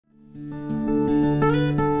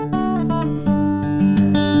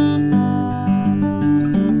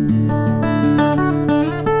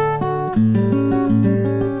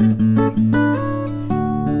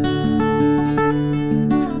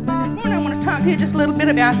talk to you just a little bit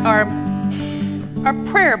about our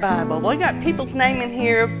prayer Bible. Well, we got people's name in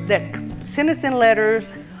here that send us in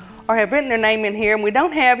letters or have written their name in here, and we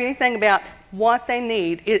don't have anything about what they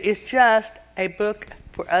need. It is just a book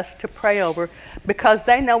for us to pray over because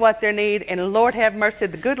they know what they need, and Lord have mercy,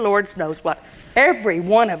 the good Lord knows what every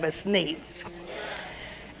one of us needs.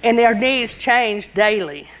 And their needs change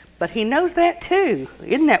daily, but He knows that too.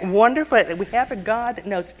 Isn't that wonderful that we have a God that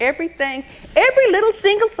knows everything, every little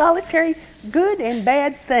single solitary good and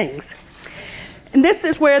bad things. And this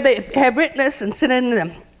is where they have written us and sent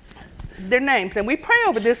in their names. And we pray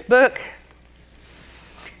over this book.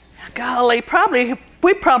 Golly, we probably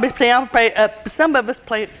pray, some of us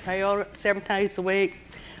pray over it several times a week.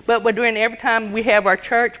 But we're doing every time we have our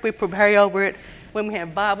church, we pray over it. When we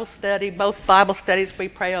have Bible study, both Bible studies, we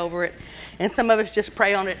pray over it. And some of us just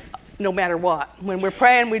pray on it no matter what. When we're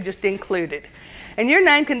praying, we just include it. And your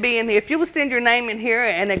name can be in here. If you will send your name in here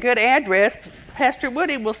and a good address, Pastor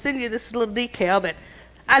Woody will send you this little decal that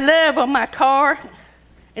I love on my car.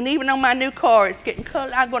 And even on my new car, it's getting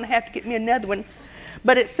cold. I'm going to have to get me another one.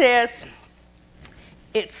 But it says,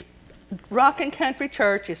 it's Rockin Country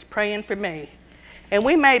Church is praying for me. And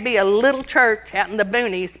we may be a little church out in the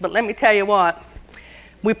boonies, but let me tell you what,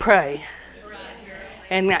 we pray.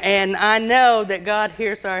 And I know that God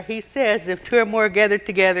hears He says if two or more are gathered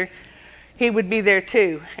together, He would be there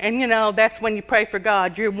too. And you know, that's when you pray for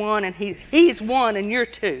God. You're one and He's one and you're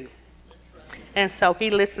two. And so He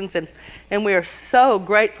listens, and we are so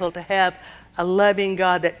grateful to have a loving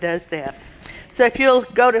God that does that. So if you'll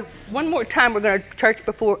go to one more time, we're going to church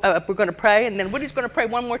before we're going to pray, and then Woody's going to pray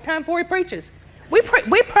one more time before he preaches. We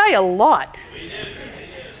pray a lot.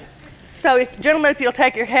 So gentlemen, if you'll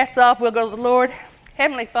take your hats off, we'll go to the Lord.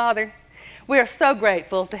 Heavenly Father, we are so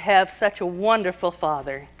grateful to have such a wonderful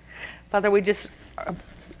Father. Father, we just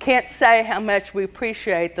can't say how much we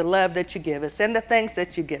appreciate the love that you give us and the things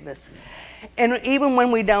that you give us. And even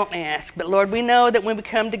when we don't ask, but Lord, we know that when we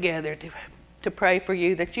come together to pray for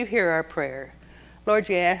you, that you hear our prayer. Lord,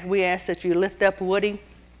 we ask that you lift up Woody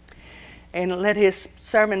and let his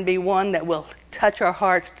sermon be one that will touch our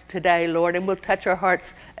hearts today, Lord, and will touch our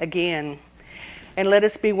hearts again. And let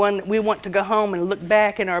us be one that we want to go home and look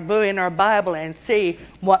back in our Bible and see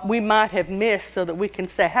what we might have missed so that we can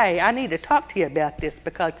say, hey, I need to talk to you about this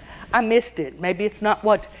because I missed it. Maybe it's not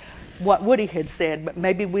what Woody had said, but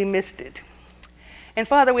maybe we missed it. And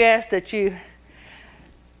Father, we ask that you,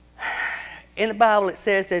 in the Bible it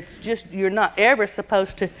says that you're not ever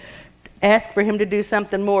supposed to ask for him to do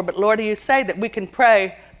something more, but Lord, you say that we can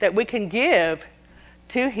pray, that we can give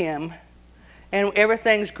to him, and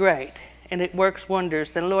everything's great, and it works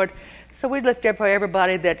wonders. And Lord, so we lift up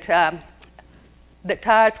everybody that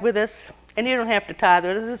tithes with us, and you don't have to tithe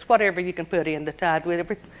with us, it's whatever you can put in the tithe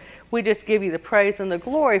with. We just give you the praise and the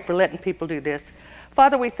glory for letting people do this.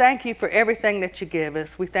 Father, we thank you for everything that you give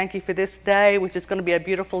us. We thank you for this day, which is going to be a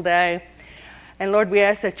beautiful day. And Lord, we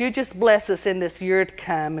ask that you just bless us in this year to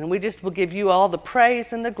come, and we just will give you all the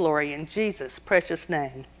praise and the glory in Jesus' precious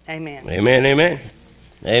name. Amen. Amen, amen.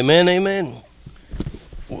 Amen, amen.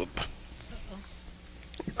 Whoop.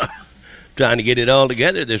 Trying to get it all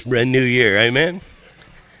together this brand new year. Amen.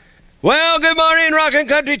 Well, good morning, Rockin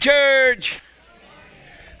Country Church.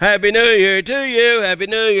 Happy New Year to you. Happy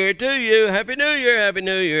New Year to you. Happy New Year, Happy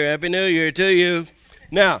New Year, Happy New Year to you.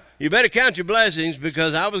 Now, you better count your blessings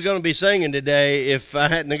because I was going to be singing today if I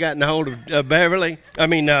hadn't gotten a hold of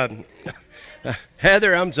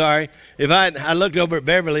Heather, I'm sorry. If I looked over at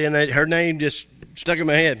Beverly and her name just stuck in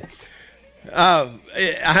my head. I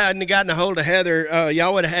hadn't gotten a hold of Heather.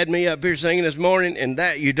 Y'all would have had me up here singing this morning, and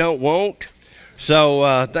that you don't want.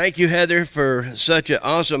 So thank you, Heather, for such an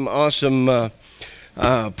awesome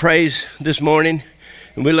praise this morning.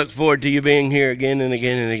 And we look forward to you being here again and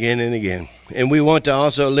again and again and again. And we want to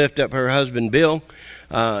also lift up her husband, Bill.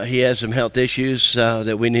 He has some health issues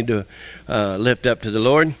that we need to lift up to the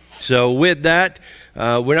Lord. So with that,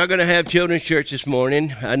 we're not going to have children's church this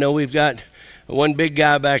morning. I know we've got one big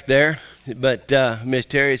guy back there, but Miss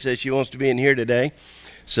Terry says she wants to be in here today.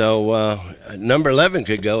 So number 11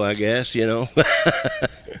 could go, I guess, you know.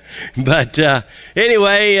 But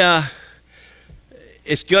anyway,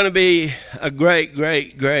 it's going to be a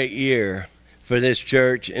great year for this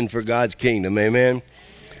church and for God's kingdom. Amen.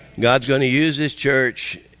 God's going to use this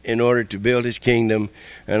church in order to build his kingdom,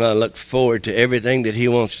 and I look forward to everything that he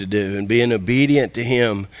wants to do and being obedient to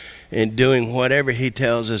him and doing whatever he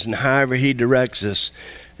tells us and however he directs us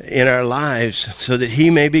in our lives so that he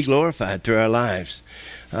may be glorified through our lives.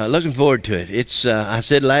 Looking forward to it. I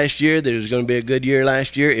said last year that it was going to be a good year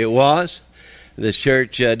last year. It was. This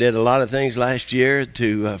church did a lot of things last year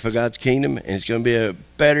for God's kingdom, and it's going to be a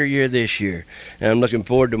better year this year. And I'm looking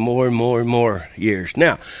forward to more and more and more years.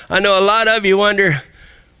 Now, I know a lot of you wonder,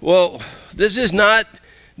 well, this is not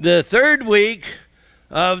the third week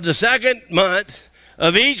of the second month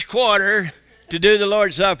of each quarter to do the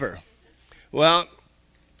Lord's Supper. Well,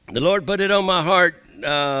 the Lord put it on my heart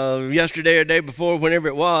yesterday or day before, whenever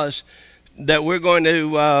it was, that we're going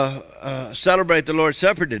to celebrate the Lord's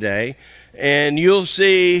Supper today. And you'll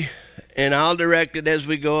see, and I'll direct it as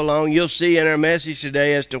we go along, you'll see in our message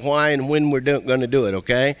today as to why and when we're going to do it,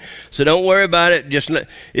 okay? So don't worry about it.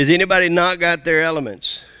 Is anybody not got their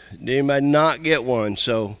elements? Did anybody not get one?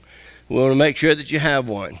 So we want to make sure that you have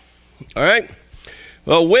one. All right?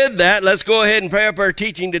 Well, with that, let's go ahead and pray up our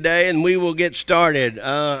teaching today, and we will get started.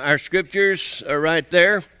 Our scriptures are right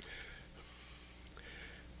there.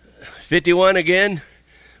 51 again.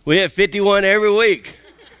 We have 51 every week.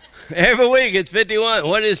 Every week it's 51.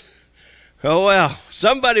 Oh, well,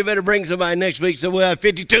 somebody better bring somebody next week so we'll have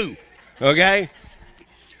 52, okay?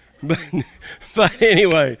 But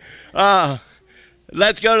anyway,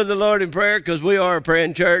 let's go to the Lord in prayer, because we are a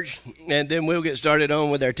praying church, and then we'll get started on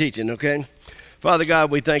with our teaching, okay? Father God,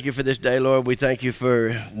 we thank you for this day, Lord. We thank you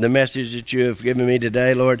for the message that you have given me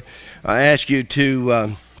today, Lord. I ask you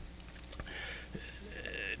to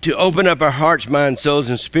open up our hearts, minds, souls,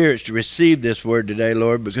 and spirits to receive this word today,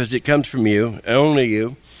 Lord, because it comes from you, only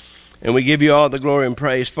you. And we give you all the glory and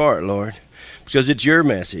praise for it, Lord, because it's your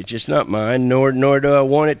message. It's not mine, nor do I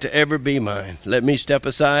want it to ever be mine. Let me step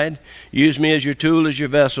aside. Use me as your tool, as your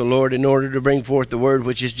vessel, Lord, in order to bring forth the word,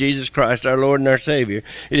 which is Jesus Christ, our Lord and our Savior.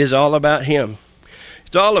 It is all about him.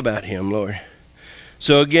 It's all about him, Lord.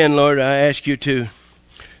 So again, Lord, I ask you to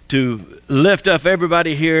lift up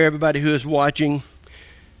everybody here, everybody who is watching,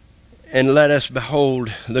 and let us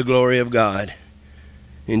behold the glory of God.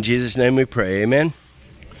 In Jesus' name we pray. Amen.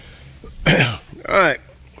 All right.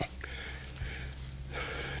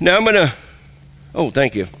 Now I'm going to,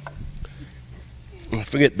 thank you.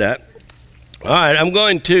 Forget that. All right, I'm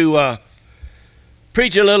going to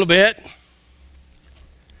preach a little bit,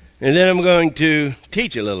 and then I'm going to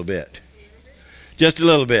teach a little bit. Just a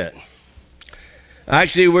little bit.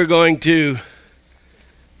 Actually, we're going to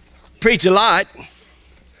preach a lot,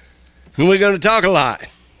 and we're going to talk a lot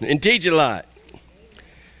and teach a lot.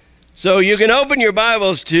 So you can open your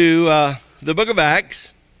Bibles to the book of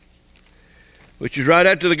Acts, which is right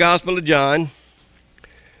after the Gospel of John.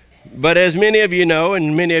 But as many of you know,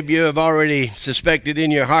 and many of you have already suspected in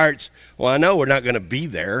your hearts, well, I know we're not going to be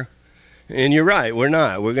there. And you're right, we're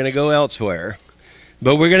not. We're going to go elsewhere.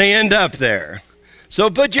 But we're going to end up there. So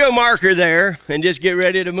put your marker there and just get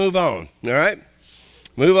ready to move on, all right?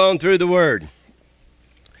 Move on through the Word.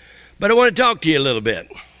 But I want to talk to you a little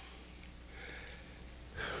bit.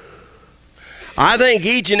 I think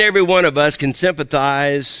each and every one of us can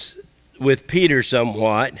sympathize with Peter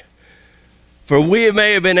somewhat, for we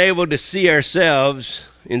may have been able to see ourselves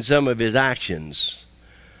in some of his actions.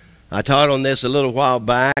 I taught on this a little while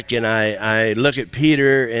back, and I look at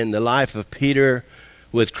Peter and the life of Peter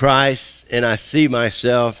with Christ, and I see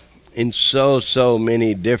myself in so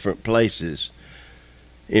many different places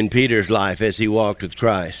in Peter's life as he walked with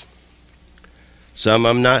Christ. Some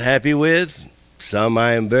I'm not happy with, some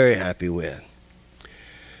I am very happy with.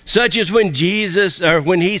 Such as when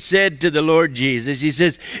he said to the Lord Jesus, he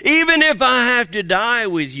says, even if I have to die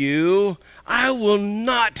with you, I will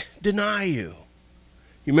not deny you.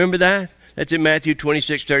 You remember that? That's in Matthew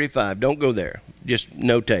 26:35. Don't go there. Just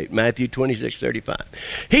notate Matthew 26:35.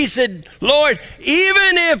 He said, Lord,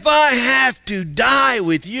 even if I have to die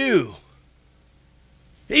with you,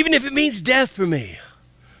 even if it means death for me,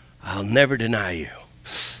 I'll never deny you.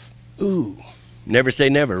 Ooh, never say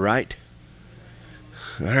never, right?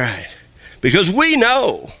 All right. Because we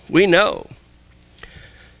know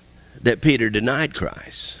that Peter denied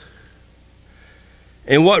Christ.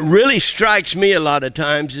 And what really strikes me a lot of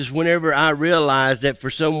times is whenever I realize that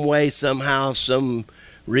for some way, somehow, some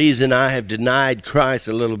reason I have denied Christ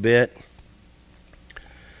a little bit.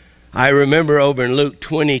 I remember over in Luke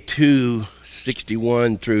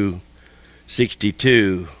 22:61 through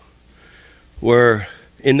 62, where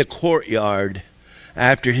in the courtyard,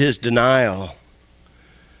 after his denial,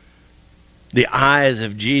 the eyes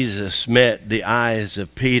of Jesus met the eyes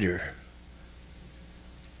of Peter.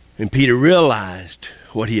 And Peter realized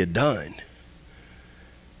what he had done.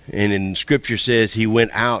 And in Scripture says he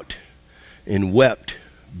went out and wept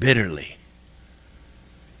bitterly.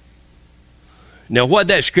 Now what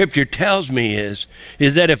that Scripture tells me is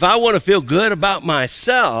that if I want to feel good about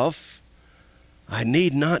myself, I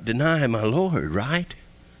need not deny my Lord, right?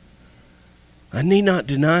 I need not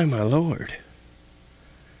deny my Lord.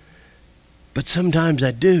 But sometimes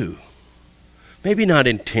I do. Maybe not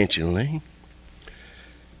intentionally.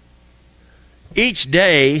 Each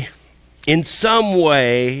day, in some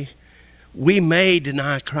way, we may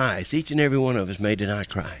deny Christ. Each and every one of us may deny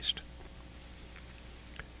Christ.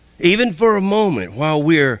 Even for a moment, while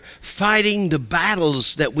we're fighting the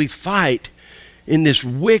battles that we fight in this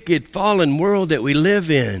wicked, fallen world that we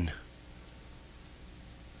live in,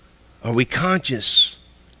 are we conscious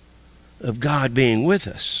of God being with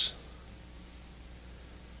us?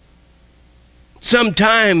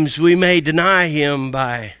 Sometimes we may deny Him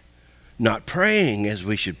by not praying as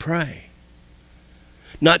we should pray,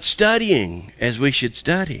 not studying as we should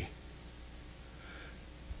study,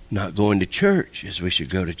 not going to church as we should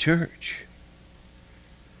go to church,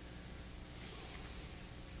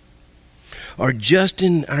 or just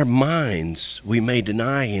in our minds we may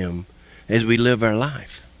deny Him as we live our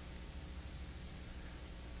life.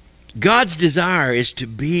 God's desire is to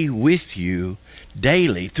be with you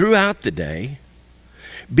daily, throughout the day,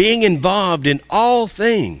 being involved in all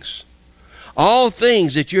things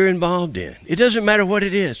that you're involved in. It doesn't matter what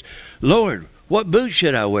it is. Lord, what boots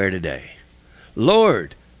should I wear today?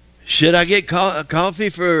 Lord, should I get coffee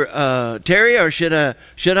for Terry, or should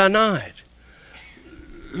I not?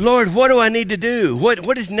 Lord, what do I need to do?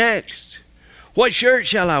 What is next? What shirt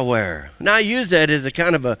shall I wear? Now I use that as a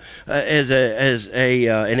kind of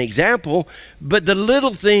an example, but the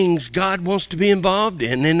little things God wants to be involved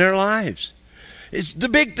in their lives. It's the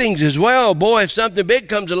big things as well. Boy, if something big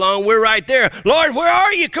comes along, we're right there. Lord, where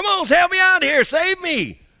are you? Come on, help me out here. Save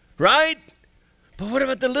me. Right? But what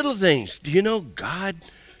about the little things? Do you know God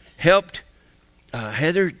helped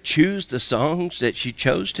Heather choose the songs that she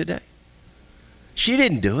chose today? She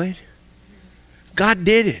didn't do it. God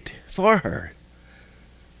did it for her.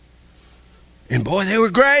 And boy, they were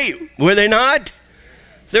great. Were they not?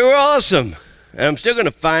 They were awesome. And I'm still going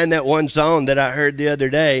to find that one song that I heard the other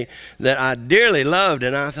day that I dearly loved,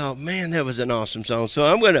 and I thought, man, that was an awesome song. So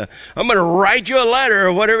I'm going to write you a letter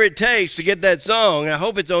or whatever it takes to get that song. I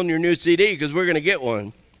hope it's on your new CD, because we're going to get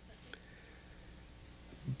one.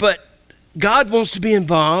 But God wants to be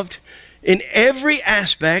involved in every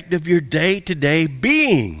aspect of your day-to-day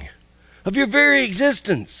being, of your very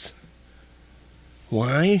existence.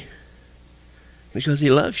 Why? Because He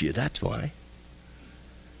loves you, that's why.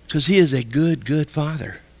 Because He is a good, good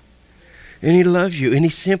Father. And He loves you, and He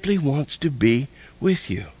simply wants to be with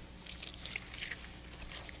you.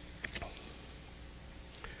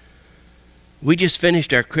 We just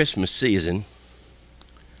finished our Christmas season.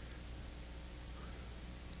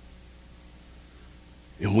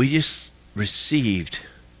 And we just received,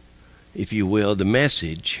 if you will, the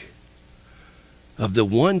message of the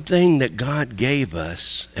one thing that God gave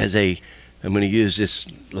us as I'm going to use this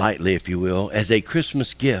lightly, if you will, as a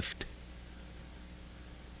Christmas gift.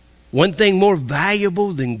 One thing more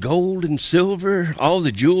valuable than gold and silver, all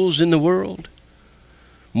the jewels in the world,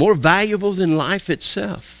 more valuable than life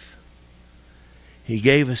itself. He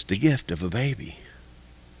gave us the gift of a baby,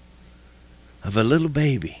 of a little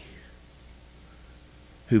baby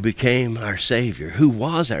who became our Savior, who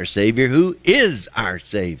was our Savior, who is our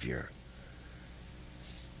Savior.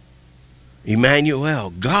 Emmanuel,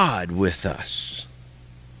 God with us.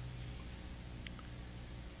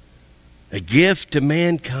 A gift to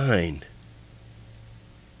mankind.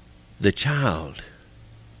 The child,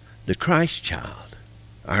 the Christ child,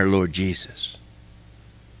 our Lord Jesus.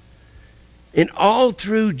 And all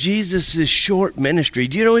through Jesus' short ministry,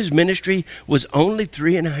 do you know His ministry was only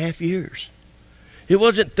 3.5 years? It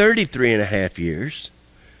wasn't 33.5 years.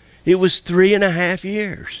 It was 3.5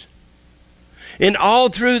 years. And all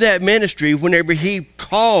through that ministry, whenever He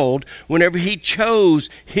called, whenever He chose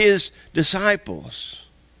His disciples,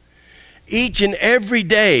 each and every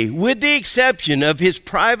day, with the exception of His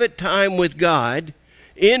private time with God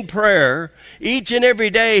in prayer, each and every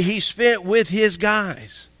day He spent with His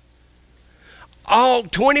guys. All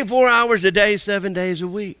 24 hours a day, 7 days a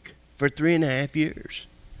week for 3.5 years.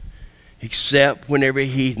 Except whenever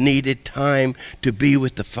He needed time to be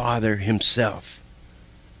with the Father Himself.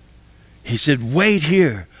 He said, wait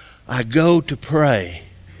here, I go to pray.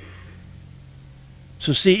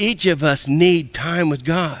 So see, each of us need time with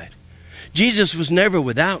God. Jesus was never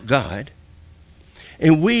without God,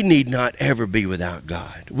 and we need not ever be without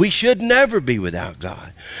God. We should never be without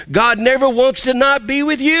God. God never wants to not be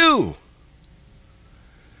with you.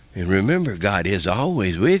 And remember, God is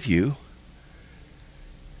always with you.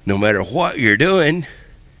 No matter what you're doing,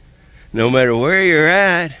 no matter where you're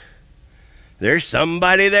at, there's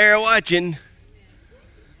somebody there watching.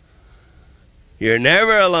 You're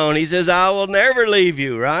never alone. He says, I will never leave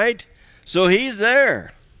you, right? So He's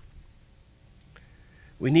there.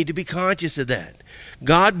 We need to be conscious of that.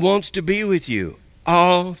 God wants to be with you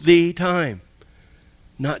all the time,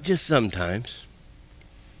 not just sometimes.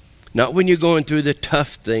 Not when you're going through the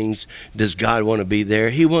tough things does God want to be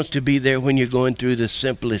there. He wants to be there when you're going through the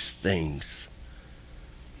simplest things.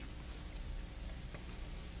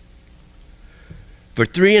 For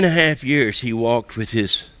 3.5 years, he walked with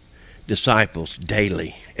his disciples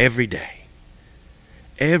daily, every day.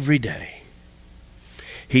 Every day.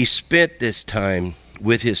 He spent this time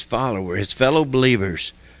with his followers, his fellow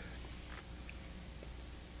believers,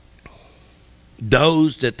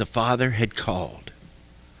 those that the Father had called.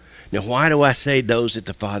 Now, why do I say those that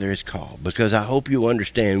the Father has called? Because I hope you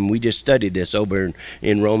understand, we just studied this over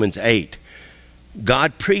in Romans 8.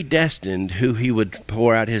 God predestined who he would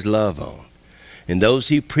pour out his love on. And those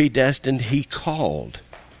he predestined, he called.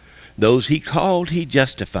 Those he called, he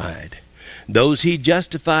justified. Those he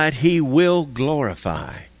justified, he will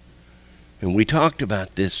glorify. And we talked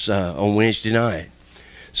about this on Wednesday night.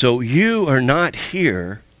 So you are not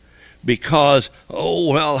here because, oh,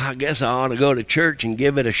 well, I guess I ought to go to church and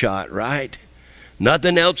give it a shot, right?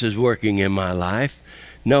 Nothing else is working in my life.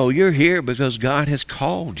 No, you're here because God has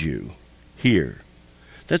called you here.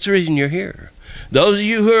 That's the reason you're here. Those of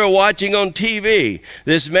you who are watching on TV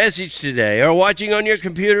this message today, or watching on your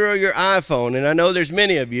computer or your iPhone, and I know there's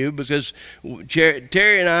many of you because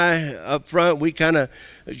Terry and I up front, we kind of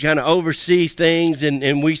oversee things,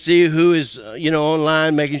 and we see who is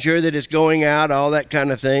online, making sure that it's going out, all that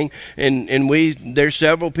kind of thing. And there's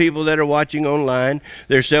several people that are watching online.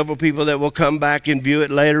 There's several people that will come back and view it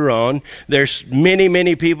later on. There's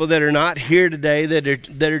many people that are not here today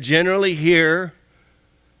that are generally here.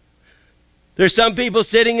 There's some people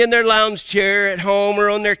sitting in their lounge chair at home or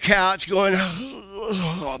on their couch going,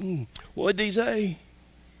 what'd he say?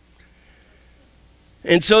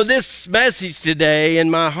 And so this message today,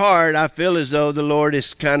 in my heart, I feel as though the Lord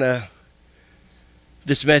is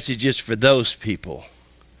this message is for those people.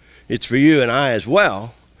 It's for you and I as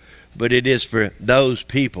well, but it is for those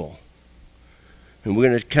people. And we're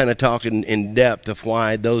going to kind of talk in depth of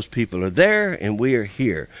why those people are there and we are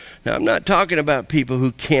here. Now, I'm not talking about people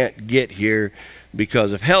who can't get here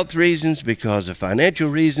because of health reasons, because of financial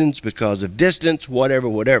reasons, because of distance,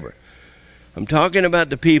 whatever. I'm talking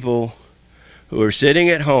about the people who are sitting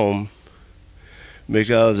at home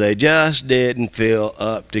because they just didn't feel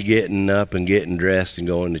up to getting up and getting dressed and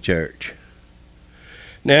going to church.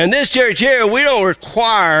 Now, in this church here, we don't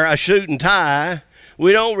require a suit and tie.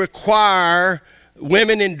 We don't require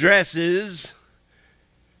women in dresses.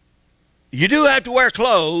 You do have to wear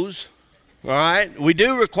clothes, all right? We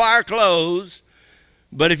do require clothes,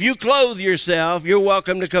 but if you clothe yourself, you're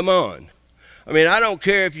welcome to come on. I mean, I don't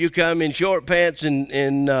care if you come in short pants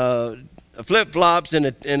and flip-flops and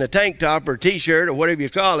a tank top or T-shirt or whatever you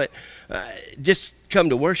call it. Just come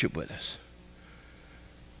to worship with us.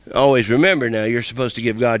 Always remember now, you're supposed to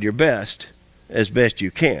give God your best as best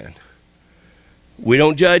you can. We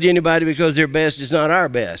don't judge anybody because their best is not our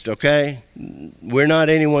best, okay? We're not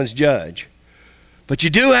anyone's judge. But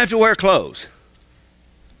you do have to wear clothes.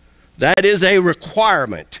 That is a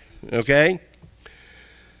requirement, okay?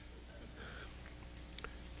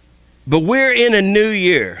 But we're in a new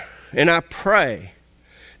year, and I pray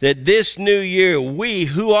that this new year, we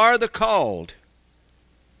who are the called,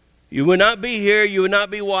 you would not be here, you would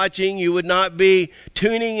not be watching, you would not be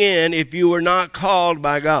tuning in if you were not called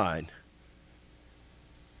by God.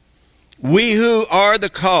 We who are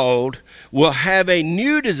the called will have a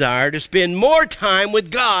new desire to spend more time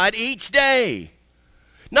with God each day.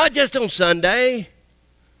 Not just on Sunday.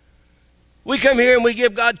 We come here and we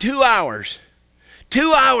give God 2 hours.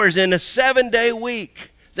 2 hours in a 7-day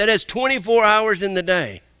week that has 24 hours in the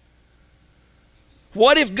day.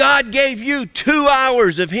 What if God gave you 2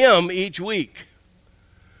 hours of Him each week?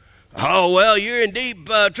 Oh, well, you're in deep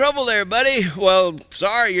trouble there, buddy. Well,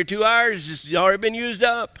 sorry, your 2 hours has already been used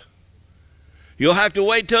up. You'll have to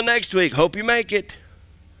wait till next week. Hope you make it.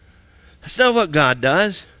 That's not what God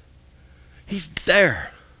does. He's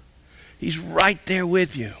there. He's right there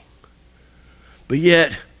with you. But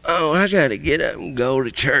yet, oh, I got to get up and go to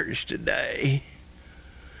church today.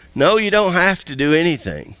 No, you don't have to do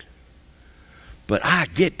anything. But I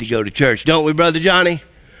get to go to church, don't we, Brother Johnny?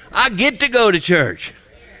 I get to go to church.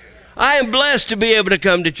 I am blessed to be able to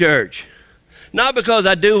come to church. Not because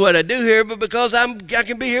I do what I do here, but because I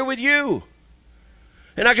can be here with you.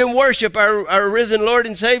 And I can worship our risen Lord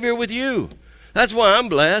and Savior with you. That's why I'm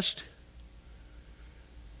blessed.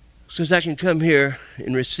 Because I can come here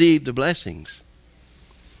and receive the blessings.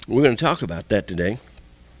 We're going to talk about that today.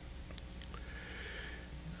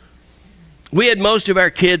 We had most of our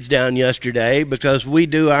kids down yesterday because we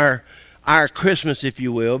do our our Christmas, if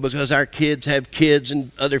you will, because our kids have kids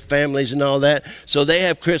and other families and all that. So they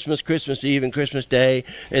have Christmas, Christmas Eve and Christmas Day.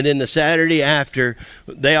 And then the Saturday after,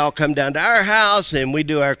 they all come down to our house and we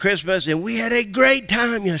do our Christmas. And we had a great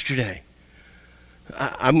time yesterday.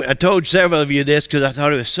 I told several of you this because I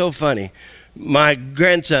thought it was so funny. My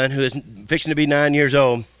grandson, who is fixing to be 9 years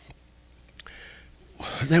old,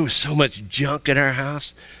 there was so much junk at our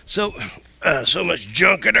house. So much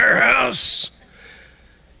junk at our house.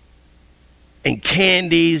 And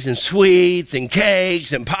candies and sweets and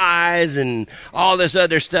cakes and pies and all this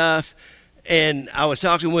other stuff. And I was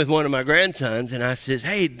talking with one of my grandsons, and I says,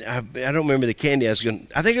 hey, I don't remember the candy I was going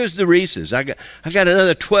to, I think it was the Reese's. I got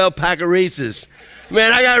another 12-pack of Reese's.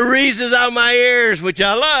 Man, I got Reese's on my ears, which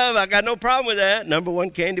I love. I got no problem with that.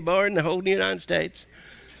 #1 candy bar in the whole United States.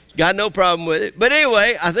 Got no problem with it. But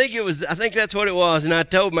anyway, I think that's what it was. And I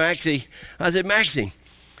told Maxie, I said, Maxie,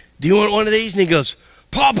 do you want one of these? And he goes,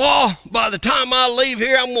 Papa, by the time I leave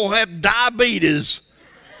here, I'm going to have diabetes.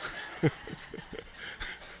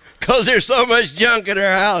 Because there's so much junk in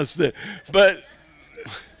our house. But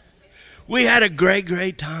we had a great,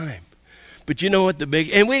 great time. But you know what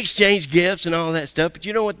and we exchanged gifts and all that stuff. But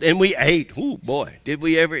you know what? And we ate. Oh, boy, did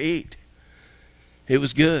we ever eat. It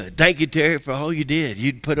was good. Thank you, Terry, for all you did.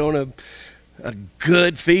 You'd put on a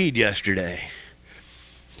good feed yesterday.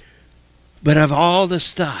 But of all the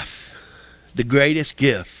stuff, the greatest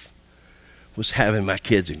gift was having my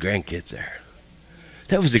kids and grandkids there.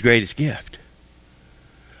 That was the greatest gift.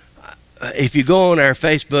 If you go on our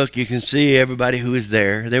Facebook, you can see everybody who was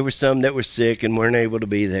there. There were some that were sick and weren't able to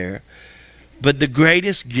be there. But the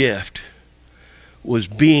greatest gift was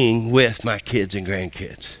being with my kids and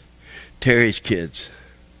grandkids, Terry's kids.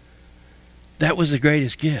 That was the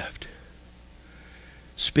greatest gift.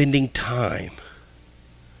 Spending time.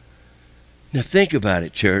 Now think about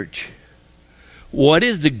it, church. What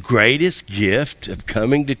is the greatest gift of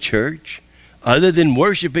coming to church other than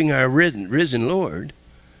worshiping our risen Lord?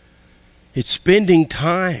 It's spending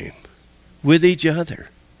time with each other.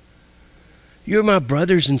 You're my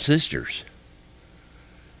brothers and sisters.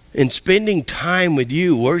 And spending time with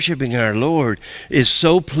you, worshiping our Lord, is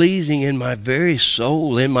so pleasing in my very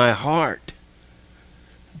soul, in my heart.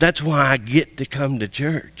 That's why I get to come to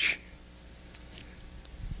church.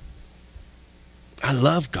 I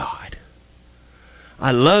love God.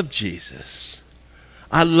 I love Jesus.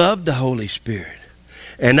 I love the Holy Spirit.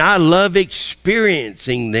 And I love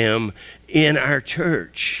experiencing them in our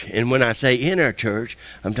church. And when I say in our church,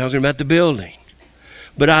 I'm talking about the building.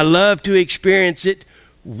 But I love to experience it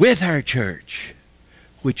with our church,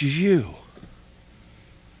 which is you.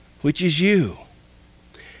 Which is you.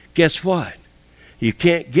 Guess what? You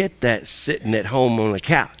can't get that sitting at home on the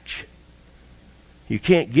couch. You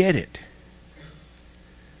can't get it.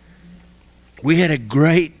 We had a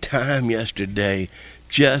great time yesterday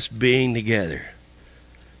just being together.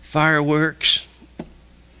 Fireworks,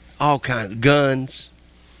 all kinds of guns,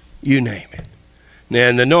 you name it. Now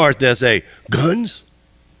in the north they'll say, guns?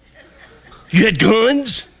 You had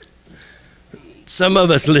guns? Some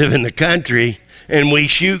of us live in the country and we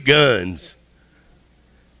shoot guns.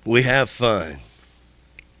 We have fun.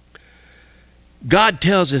 God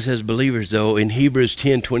tells us as believers, though, in Hebrews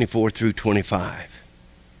 10:24-25.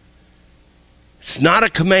 It's not a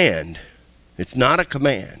command. It's not a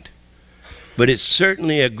command. But it's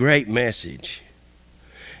certainly a great message.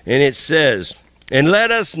 And it says, and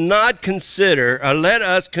let us consider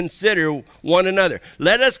one another.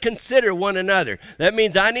 Let us consider one another. That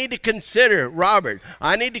means I need to consider Robert.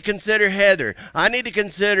 I need to consider Heather. I need to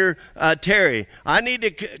consider Terry. I need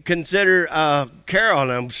to consider Carol.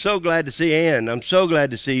 And I'm so glad to see Ann. I'm so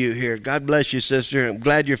glad to see you here. God bless you, sister. I'm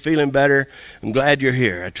glad you're feeling better. I'm glad you're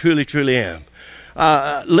here. I truly, truly am.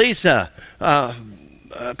 Lisa,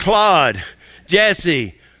 Claude,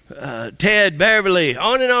 Jesse, Ted, Beverly,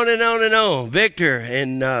 on and on and on and on. Victor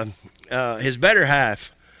and his better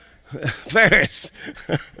half, Ferris.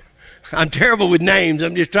 I'm terrible with names.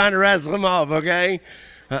 I'm just trying to rattle them off, okay?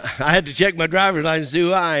 I had to check my driver's license to see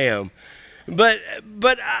who I am. But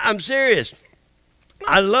I'm serious.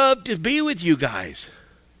 I love to be with you guys.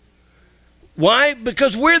 Why?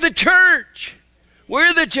 Because we're the church.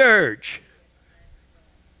 We're the church.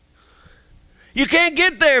 You can't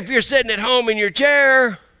get there if you're sitting at home in your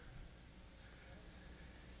chair.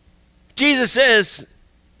 Jesus says,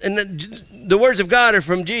 and the words of God are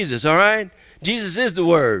from Jesus, all right? Jesus is the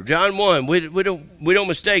Word. John 1, we don't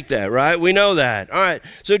mistake that, right? We know that. All right,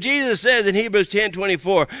 so Jesus says in Hebrews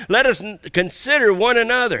 10:24, let us consider one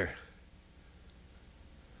another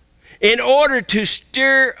in order to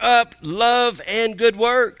stir up love and good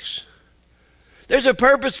works. There's a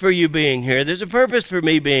purpose for you being here. There's a purpose for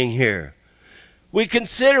me being here. We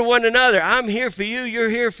consider one another. I'm here for you. You're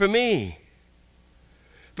here for me.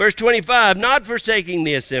 Verse 25, not forsaking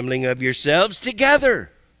the assembling of yourselves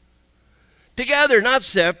together. Together, not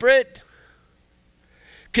separate.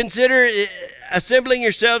 Consider assembling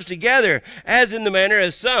yourselves together, as in the manner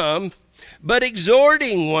of some, but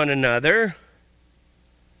exhorting one another,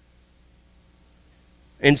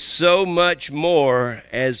 and so much more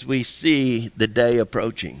as we see the day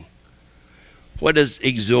approaching. What does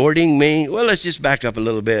exhorting mean? Well, let's just back up a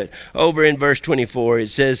little bit. Over in verse 24, it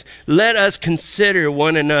says, let us consider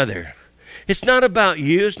one another. It's not about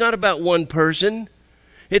you. It's not about one person.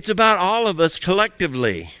 It's about all of us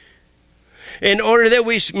collectively. In order that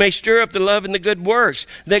we may stir up the love and the good works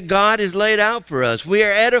that God has laid out for us. We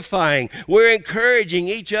are edifying. We're encouraging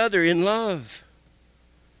each other in love.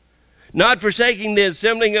 Not forsaking the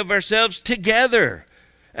assembling of ourselves together,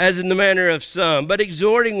 as in the manner of some, but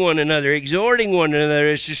exhorting one another. Exhorting one another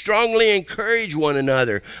is to strongly encourage one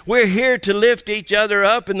another. We're here to lift each other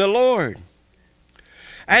up in the Lord.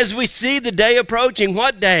 As we see the day approaching,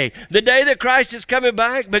 what day? The day that Christ is coming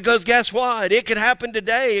back, because guess what? It could happen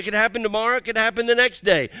today. It could happen tomorrow. It could happen the next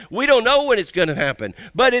day. We don't know when it's going to happen,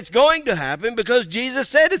 but it's going to happen because Jesus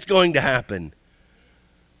said it's going to happen.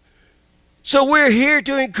 So we're here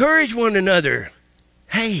to encourage one another.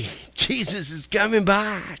 Hey, Jesus is coming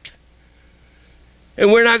back.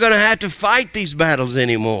 And we're not going to have to fight these battles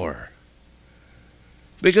anymore,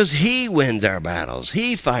 because he wins our battles.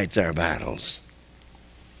 He fights our battles.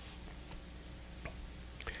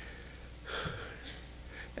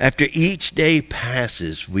 After each day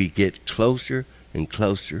passes, we get closer and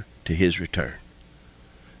closer to his return.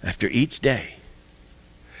 After each day.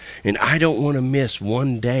 And I don't want to miss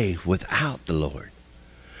one day without the Lord.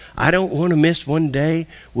 I don't want to miss one day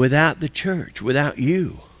without the church, without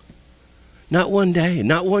you. Not one day,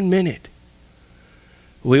 not 1 minute.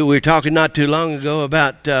 We were talking not too long ago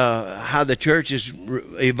about how the church is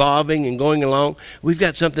evolving and going along. We've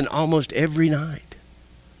got something almost every night.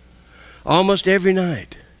 Almost every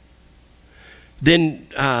night. Then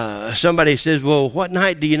somebody says, well, what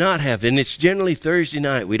night do you not have? And it's generally Thursday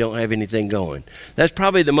night we don't have anything going. That's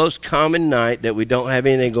probably the most common night that we don't have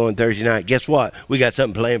anything going Thursday night. Guess what? We got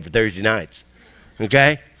something planned for Thursday nights.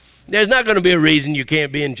 Okay? There's not going to be a reason you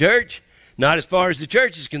can't be in church. Not as far as the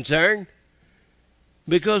church is concerned.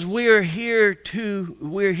 Because we're here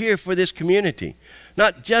for this community.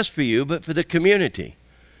 Not just for you, but for the community.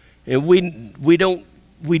 And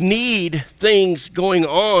we need things going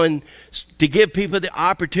on to give people the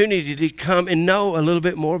opportunity to come and know a little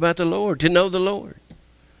bit more about the Lord, to know the Lord.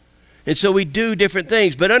 And so we do different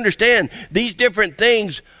things. But understand, these different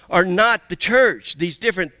things are not the church. These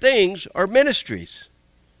different things are ministries.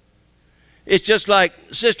 It's just like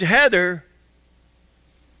Sister Heather,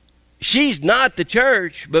 she's not the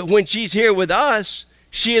church, but when she's here with us,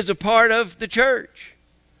 she is a part of the church.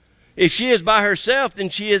 If she is by herself, then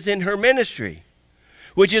she is in her ministry,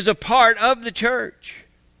 which is a part of the church.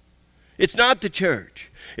 It's not the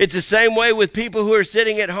church. It's the same way with people who are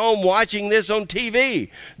sitting at home watching this on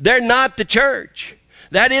TV. They're not the church.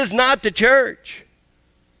 That is not the church.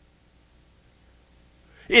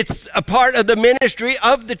 It's a part of the ministry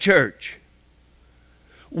of the church.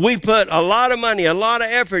 We put a lot of money, a lot of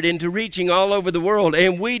effort into reaching all over the world,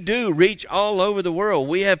 and we do reach all over the world.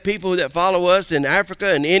 We have people that follow us in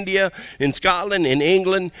Africa, in India, in Scotland, in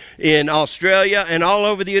England, in Australia, and all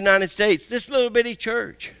over the United States. This little bitty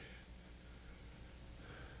church.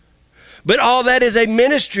 But all that is a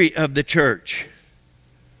ministry of the church.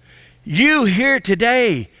 You here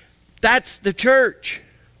today, that's the church.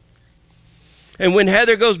 And when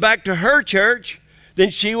Heather goes back to her church,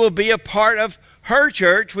 then she will be a part of her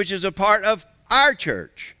church, which is a part of our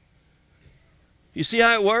church. You see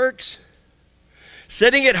how it works?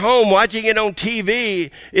 Sitting at home watching it on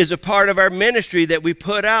TV is a part of our ministry that we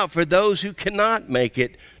put out for those who cannot make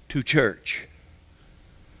it to church.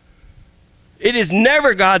 It is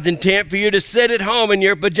never God's intent for you to sit at home in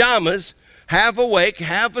your pajamas, half awake,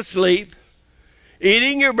 half asleep,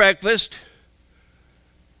 eating your breakfast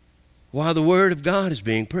while the Word of God is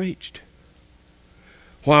being preached,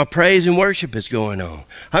 while praise and worship is going on.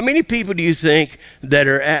 How many people do you think that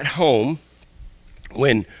are at home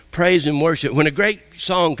when praise and worship, when a great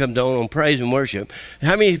song comes on praise and worship,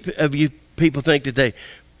 how many of you people think that they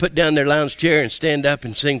put down their lounge chair and stand up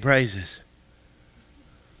and sing praises?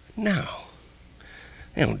 No,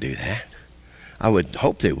 they don't do that. I would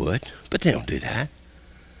hope they would, but they don't do that.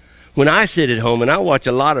 When I sit at home, and I watch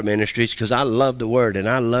a lot of ministries because I love the Word and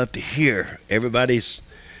I love to hear everybody's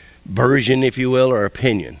version, if you will, or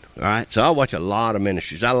opinion. All right, so I watch a lot of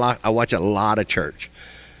ministries. I watch a lot of church.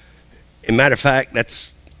 As a matter of fact,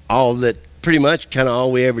 that's all that pretty much kind of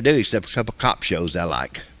all we ever do, except a couple cop shows I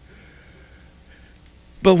like.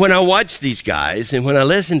 But when I watch these guys and when I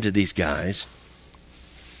listen to these guys,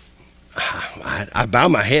 I bow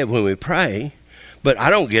my head when we pray, but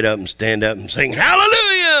I don't get up and stand up and sing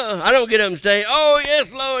hallelujah. I don't get up and say, oh,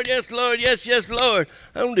 yes, Lord, yes, Lord, yes, yes, Lord.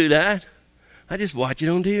 I don't do that. I just watch it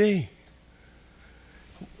on TV.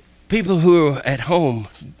 People who are at home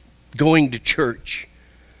going to church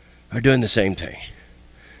are doing the same thing.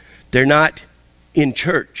 They're not in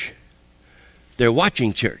church. They're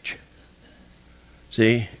watching church.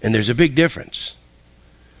 See? And there's a big difference.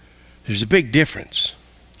 There's a big difference.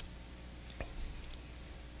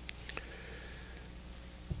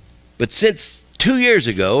 But since 2 years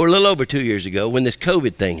ago, or a little over 2 years ago, when this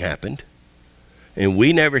COVID thing happened, and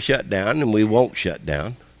we never shut down and we won't shut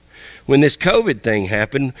down, when this COVID thing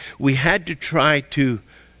happened, we had to try to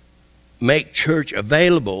make church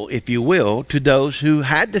available, if you will, to those who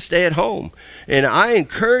had to stay at home. And I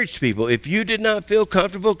encouraged people, if you did not feel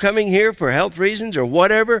comfortable coming here for health reasons or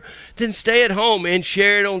whatever, then stay at home and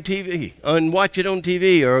share it on TV, and watch it on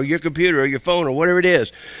TV or your computer or your phone or whatever it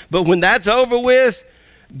is. But when that's over with,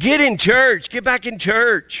 get in church, get back in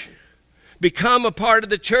church, become a part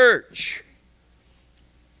of the church.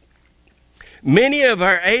 Many of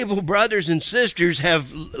our able brothers and sisters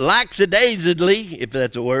have lackadaisically, if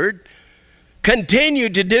that's a word,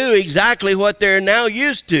 continued to do exactly what they're now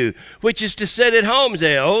used to, which is to sit at home and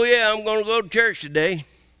say, oh yeah, I'm going to go to church today.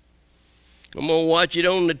 I'm going to watch it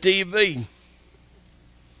on the TV.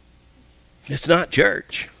 It's not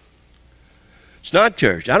church. It's not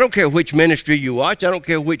church. I don't care which ministry you watch. I don't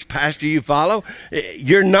care which pastor you follow.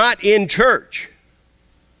 You're not in church.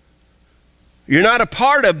 You're not a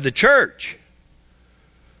part of the church.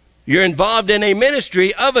 You're involved in a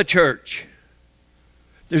ministry of a church.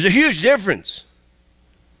 There's a huge difference.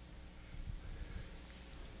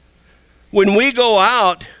 When we go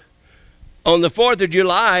out on the 4th of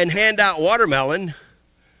July and hand out watermelon,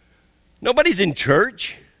 nobody's in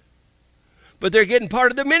church, but they're getting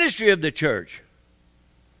part of the ministry of the church.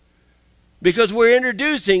 Because we're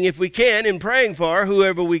introducing, if we can, and praying for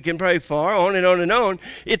whoever we can pray for, on and on and on.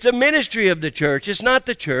 It's a ministry of the church. It's not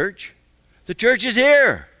the church. The church is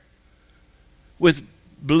here with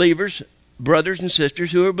believers, brothers and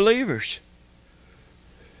sisters who are believers.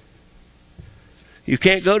 You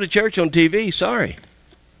can't go to church on TV, sorry.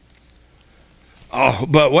 Oh,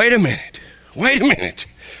 but wait a minute. Wait a minute.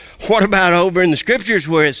 What about over in the scriptures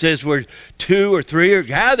where it says where 2 or 3 are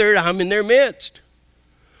gathered, I'm in their midst?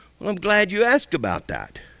 Well, I'm glad you asked about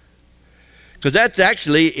that. Because that's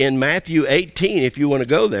actually in Matthew 18, if you want to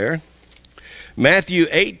go there. Matthew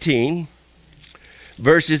 18,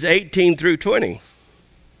 verses 18 through 20.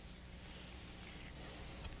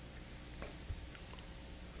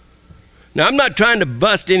 Now, I'm not trying to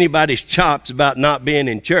bust anybody's chops about not being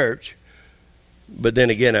in church, but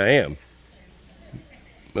then again, I am.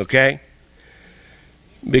 Okay?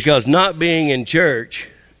 Because not being in church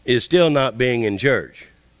is still not being in church.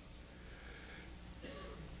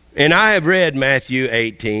 And I have read Matthew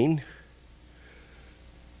 18.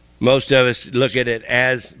 Most of us look at it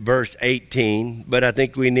as verse 18, but I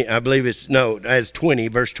think I believe it's, no, as 20,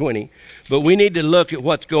 verse 20. But we need to look at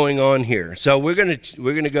what's going on here. So we're going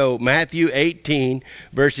to go Matthew 18,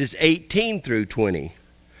 verses 18 through 20.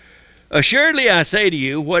 Assuredly I say to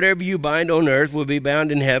you, whatever you bind on earth will be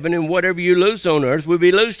bound in heaven, and whatever you loose on earth will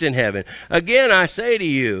be loosed in heaven. Again, I say to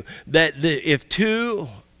you that if 2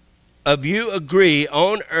 of you agree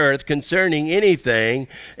on earth concerning anything,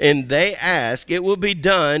 and they ask, it will be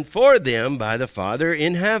done for them by the Father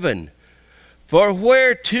in heaven. For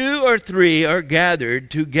where 2 or 3 are gathered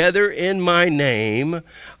together in my name,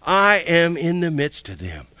 I am in the midst of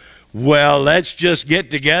them. Well, let's just get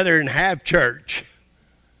together and have church.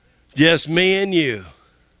 Just me and you.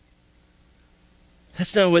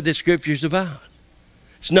 That's not what the scripture is about.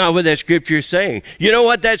 It's not what that scripture is saying. You know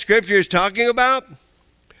what that scripture is talking about?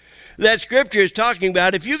 That scripture is talking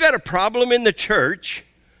about if you got a problem in the church,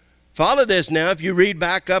 follow this now. If you read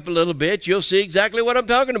back up a little bit, you'll see exactly what I'm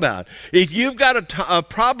talking about. If you've got a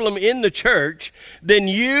problem in the church, then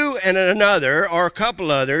you and another, or a couple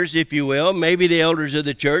others, if you will, maybe the elders of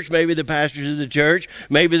the church, maybe the pastors of the church,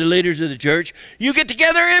 maybe the leaders of the church, you get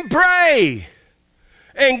together and pray.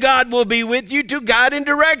 And God will be with you to guide and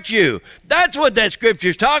direct you. That's what that scripture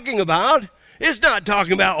is talking about. It's not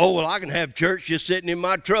talking about, oh, well, I can have church just sitting in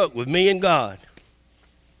my truck with me and God.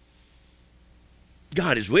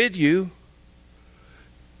 God is with you.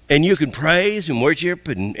 And you can praise and worship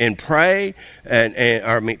and pray,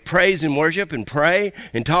 praise and worship and pray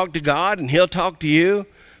and talk to God, and he'll talk to you.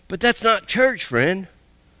 But that's not church, friend.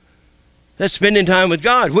 That's spending time with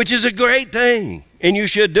God, which is a great thing, and you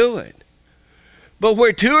should do it. But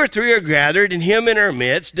where 2 or 3 are gathered and him in our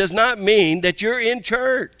midst does not mean that you're in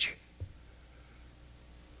church.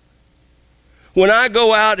 When I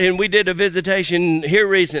go out, and we did a visitation here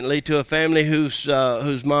recently to a family whose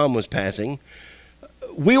mom was passing,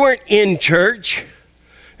 we weren't in church,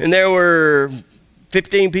 and there were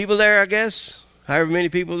 15 people there, I guess, however many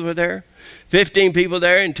people were there. 15 people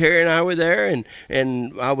there, and Terry and I were there,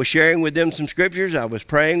 and I was sharing with them some scriptures. I was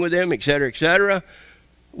praying with them, etc., etc.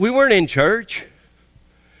 We weren't in church.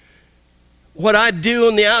 What I do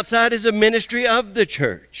on the outside is a ministry of the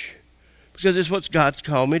church, because it's what God's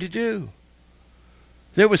called me to do.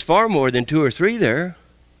 There was far more than 2 or 3 there.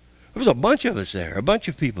 There was a bunch of us there, a bunch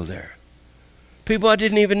of people there. People I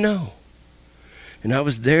didn't even know. And I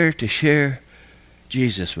was there to share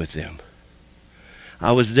Jesus with them.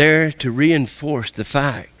 I was there to reinforce the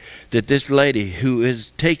fact that this lady who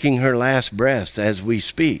is taking her last breaths as we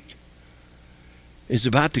speak is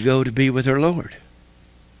about to go to be with her Lord.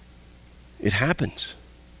 It happens.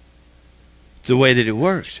 It's the way that it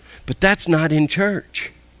works. But that's not in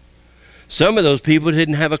church. Some of those people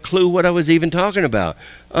didn't have a clue what I was even talking about.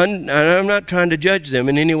 I'm not trying to judge them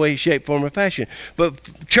in any way, shape, form, or fashion. But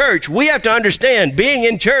church, we have to understand, being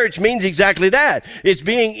in church means exactly that. It's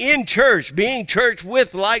being in church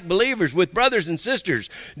with like believers, with brothers and sisters,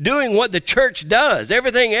 doing what the church does.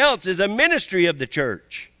 Everything else is a ministry of the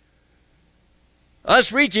church.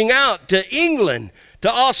 Us reaching out to England, to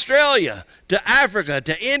Australia, to Africa,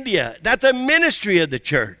 to India, that's a ministry of the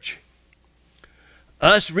church.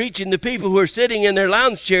 Us reaching the people who are sitting in their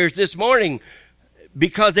lounge chairs this morning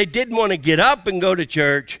because they didn't want to get up and go to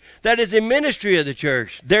church, that is a ministry of the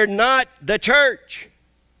church. They're not the church.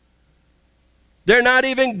 They're not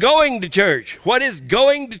even going to church. What is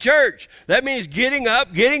going to church? That means getting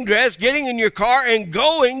up, getting dressed, getting in your car, and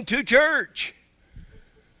going to church.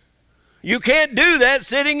 You can't do that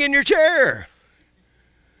sitting in your chair.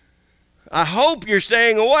 I hope you're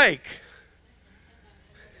staying awake.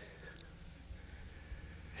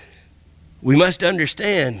 We must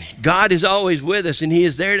understand God is always with us, and he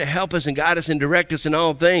is there to help us and guide us and direct us in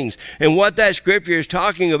all things. And what that scripture is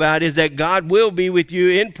talking about is that God will be with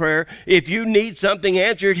you in prayer. If you need something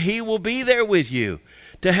answered, he will be there with you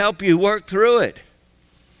to help you work through it,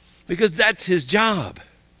 because that's his job.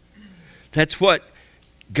 That's what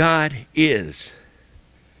God is.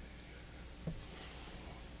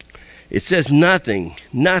 It says nothing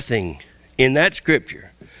in that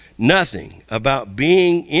scripture, nothing about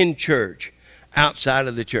being in church outside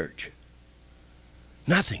of the church.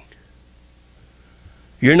 Nothing.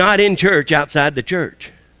 You're not in church outside the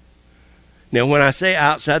church. Now, when I say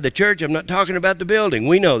outside the church, I'm not talking about the building.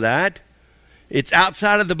 We know that. It's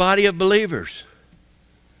outside of the body of believers.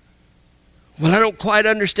 Well, I don't quite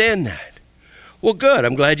understand that. Well, good.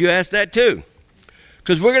 I'm glad you asked that too.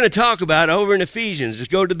 Because we're going to talk about over in Ephesians. Let's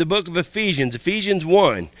go to the book of Ephesians, Ephesians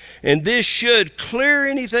 1. And this should clear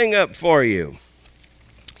anything up for you.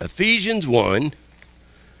 Ephesians 1.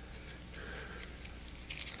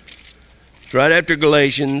 It's right after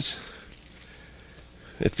Galatians.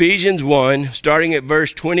 Ephesians 1, starting at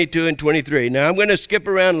verse 22 and 23. Now, I'm going to skip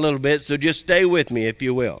around a little bit, so just stay with me, if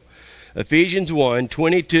you will. Ephesians 1,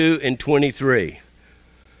 22 and 23.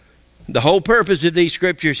 The whole purpose of these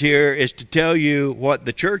scriptures here is to tell you what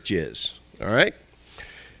the church is. All right?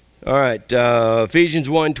 All right. Ephesians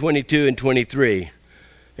 1, 22 and 23.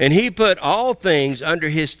 And he put all things under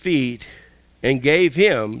his feet and gave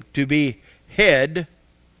him to be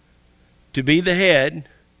the head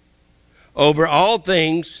over all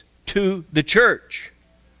things to the church,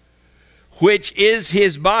 which is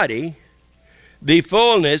his body, the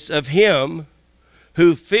fullness of him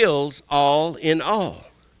who fills all in all.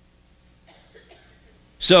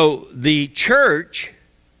 So the church,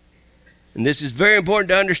 and this is very important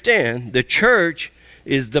to understand, the church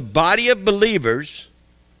is the body of believers,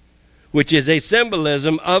 which is a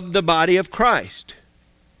symbolism of the body of Christ.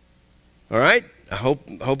 All right? I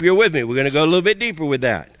hope you're with me. We're going to go a little bit deeper with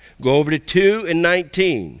that. Go over to 2 and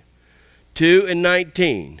 19. 2 and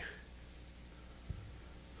 19.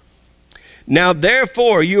 Now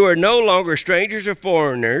therefore you are no longer strangers or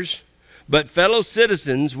foreigners, but fellow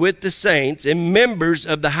citizens with the saints and members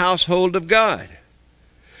of the household of God,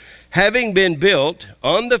 having been built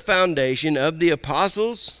on the foundation of the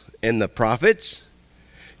apostles and the prophets,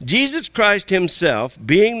 Jesus Christ himself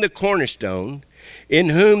being the cornerstone, in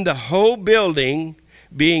whom the whole building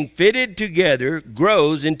being fitted together,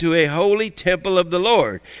 grows into a holy temple of the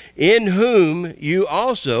Lord, in whom you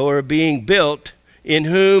also are being built, in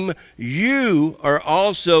whom you are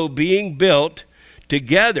also being built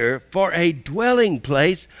together for a dwelling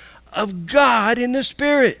place of God in the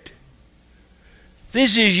Spirit.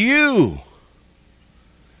 This is you.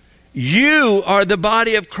 You are the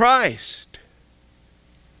body of Christ.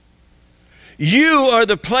 You are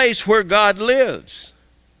the place where God lives.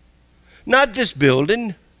 Not this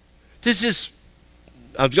building. This is,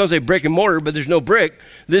 I was going to say brick and mortar, but there's no brick.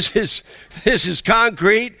 This is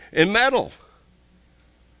concrete and metal.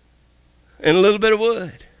 And a little bit of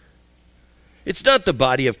wood. It's not the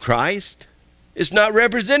body of Christ. It's not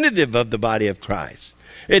representative of the body of Christ.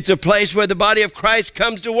 It's a place where the body of Christ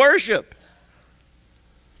comes to worship.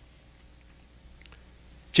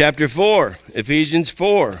 Chapter 4, Ephesians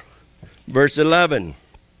 4, verse 11.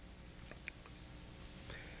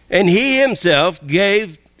 And he himself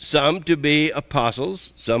gave some to be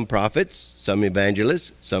apostles, some prophets, some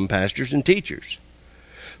evangelists, some pastors and teachers,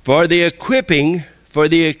 for the equipping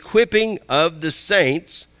of the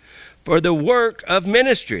saints, for the work of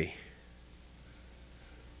ministry.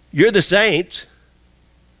 You're the saints,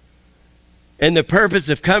 and the purpose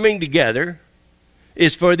of coming together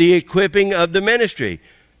is for the equipping of the ministry.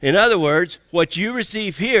 In other words, what you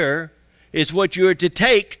receive here is what you are to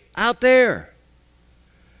take out there.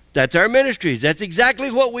 That's our ministries. That's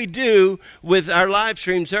exactly what we do with our live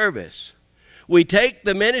stream service. We take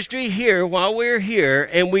the ministry here while we're here,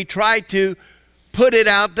 and we try to put it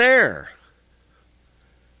out there.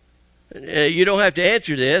 You don't have to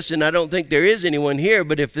answer this, and I don't think there is anyone here,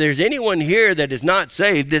 but if there's anyone here that is not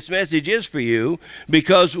saved, this message is for you,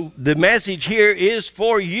 because the message here is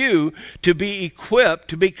for you to be equipped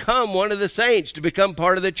to become one of the saints, to become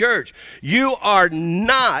part of the church. You are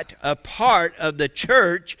not a part of the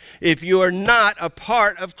church if you are not a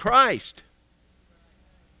part of Christ.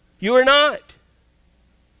 You are not.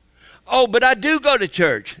 Oh, but I do go to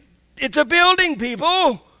church. It's a building,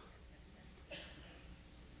 people.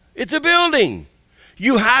 It's a building.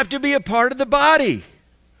 You have to be a part of the body.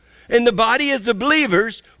 And the body is the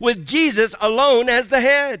believers with Jesus alone as the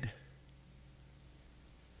head.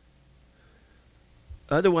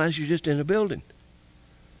 Otherwise, you're just in a building.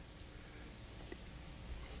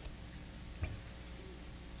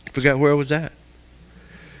 Forgot where I was at.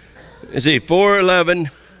 Let's see, 4:11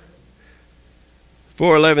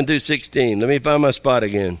 through 16. Let me find my spot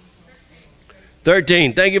again.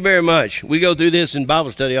 13. Thank you very much. We go through this in Bible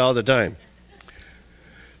study all the time.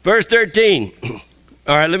 Verse 13.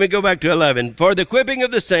 All right, let me go back to 11. For the equipping of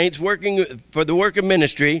the saints, working for the work of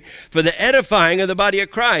ministry, for the edifying of the body of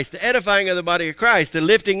Christ, the edifying of the body of Christ, the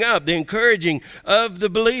lifting up, the encouraging of the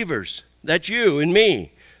believers. That's you and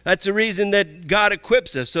me. That's the reason that God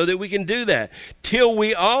equips us, so that we can do that. Till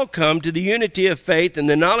we all come to the unity of faith and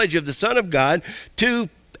the knowledge of the Son of God, to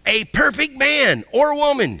a perfect man or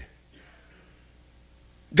woman.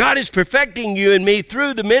 God is perfecting you and me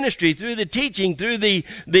through the ministry, through the teaching, through the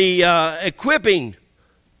equipping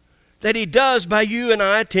that he does by you and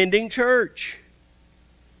I attending church.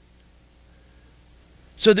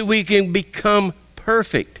 So that we can become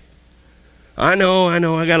perfect. I know,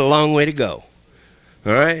 I got a long way to go.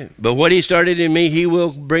 All right? But what he started in me, he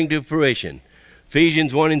will bring to fruition.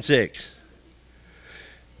 Ephesians 1:6.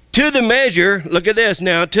 To the measure, look at this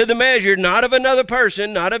now, to the measure, not of another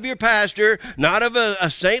person, not of your pastor, not of a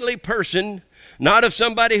saintly person, not of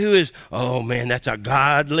somebody who is, oh man, that's a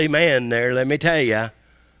godly man there, let me tell you.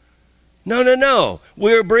 No.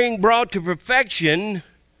 We're being brought to perfection,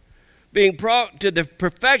 being brought to the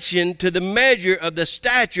perfection, to the measure of the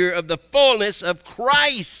stature of the fullness of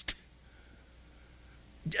Christ,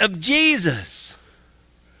 of Jesus,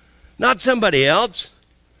 not somebody else.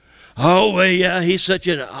 Oh, well, yeah, he's such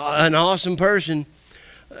an awesome person.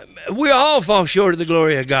 We all fall short of the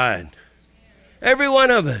glory of God. Every one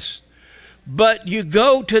of us. But you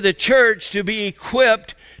go to the church to be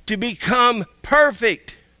equipped to become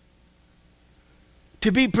perfect.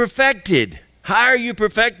 To be perfected. How are you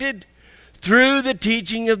perfected? Through the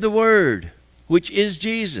teaching of the Word, which is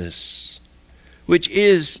Jesus. Which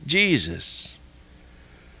is Jesus.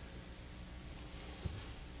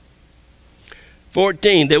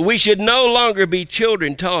 14, that we should no longer be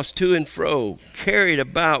children tossed to and fro, carried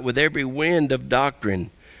about with every wind of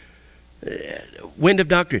doctrine. Wind of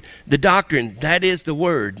doctrine. The doctrine, that is the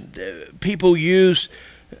word. People use,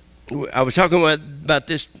 I was talking about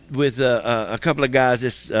this with a couple of guys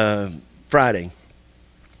this Friday.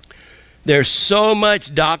 There's so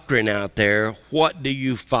much doctrine out there. What do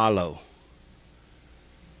you follow?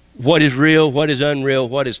 What is real? What is unreal?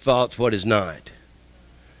 What is false? What is not?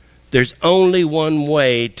 There's only one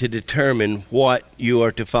way to determine what you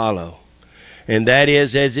are to follow. And that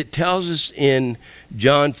is, as it tells us in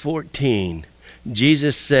John 14,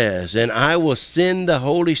 Jesus says, and I will send the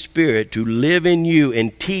Holy Spirit to live in you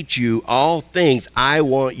and teach you all things I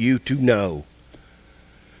want you to know.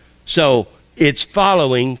 So it's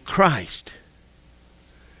following Christ.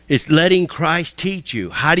 It's letting Christ teach you.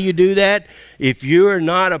 How do you do that? If you are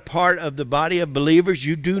not a part of the body of believers,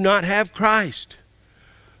 you do not have Christ.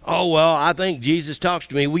 Oh, well, I think Jesus talks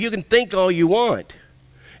to me. Well, you can think all you want.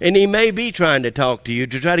 And he may be trying to talk to you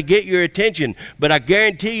to try to get your attention. But I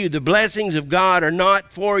guarantee you the blessings of God are not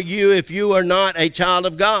for you if you are not a child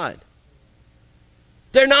of God.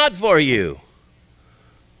 They're not for you.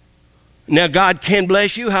 Now, God can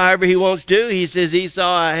bless you however he wants to. He says, Esau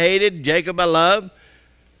I hated, Jacob I love.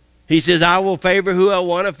 He says, I will favor who I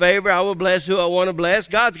want to favor. I will bless who I want to bless.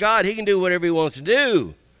 God's God. He can do whatever he wants to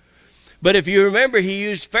do. But if you remember, he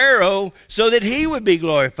used Pharaoh so that he would be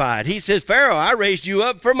glorified. He says, Pharaoh, I raised you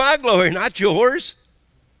up for my glory, not yours.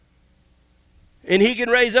 And he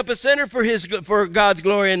can raise up a sinner for God's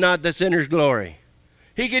glory and not the sinner's glory.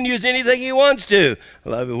 He can use anything he wants to. I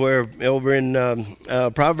love it where over in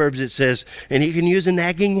Proverbs it says, and he can use a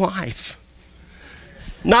nagging wife.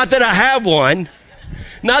 Not that I have one.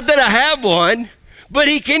 Not that I have one, but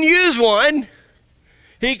he can use one.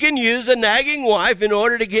 He can use a nagging wife in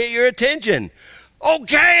order to get your attention.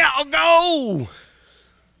 Okay, I'll go.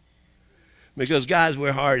 Because, guys,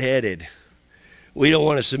 we're hard-headed. We don't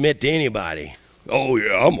want to submit to anybody. Oh,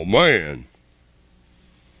 yeah, I'm a man.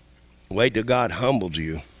 Wait till God humbles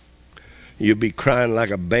you. You'll be crying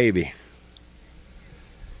like a baby.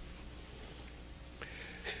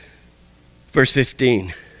 Verse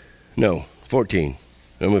 14.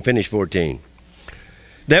 I'm going to finish 14.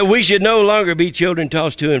 That we should no longer be children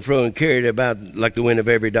tossed to and fro and carried about like the wind of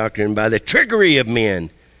every doctrine by the trickery of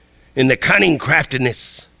men and the cunning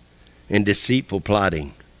craftiness and deceitful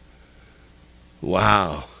plotting.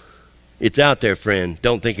 Wow. It's out there, friend.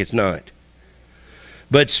 Don't think it's not.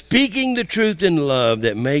 But speaking the truth in love,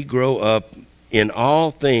 that may grow up in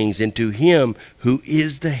all things into him who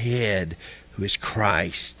is the head, who is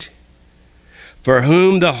Christ, for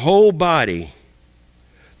whom the whole body,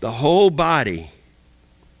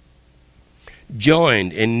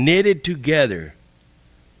 joined and knitted together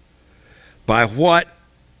by what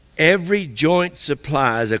every joint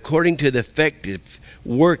supplies, according to the effective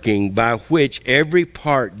working by which every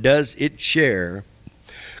part does its share,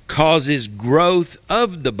 causes growth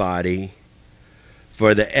of the body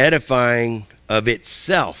for the edifying of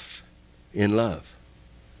itself in love.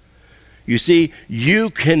 You see, you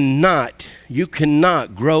cannot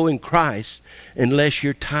grow in Christ unless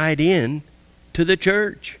you're tied in to the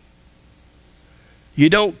church. You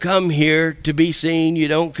don't come here to be seen. You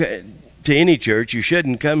don't to any church. You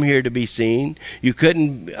shouldn't come here to be seen. You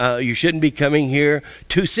shouldn't be coming here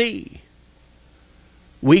to see.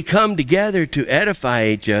 We come together to edify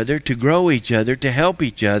each other, to grow each other, to help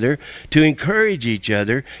each other, to encourage each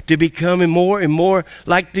other, to become more and more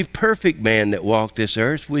like the perfect man that walked this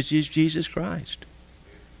earth, which is Jesus Christ.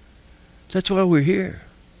 That's why we're here.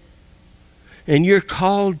 And you're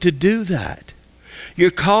called to do that.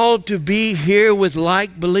 You're called to be here with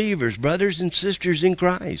like believers, brothers and sisters in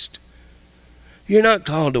Christ. You're not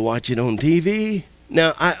called to watch it on TV.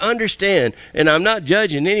 Now, I understand, and I'm not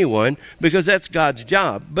judging anyone because that's God's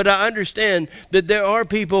job, but I understand that there are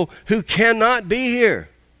people who cannot be here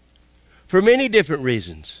for many different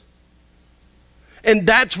reasons. And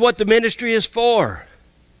that's what the ministry is for.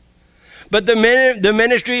 But the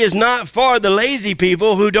ministry is not for the lazy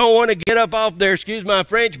people who don't want to get up off their, excuse my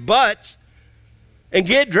French, butts and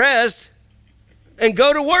get dressed and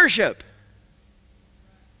go to worship.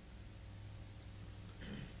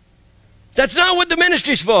 That's not what the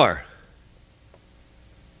ministry's for.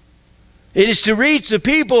 It is to reach the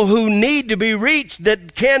people who need to be reached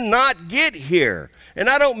that cannot get here. And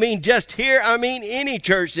I don't mean just here, I mean any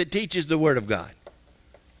church that teaches the Word of God.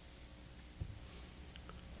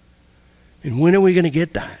 And when are we going to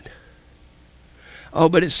get that? Oh,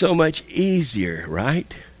 but it's so much easier,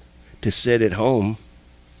 right? To sit at home.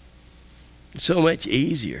 It's so much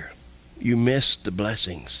easier. You miss the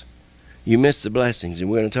blessings. You miss the blessings,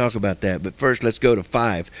 and we're going to talk about that. But first, let's go to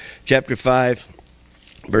 5. Chapter 5,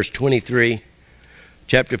 verse 23.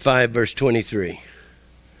 Chapter 5, verse 23.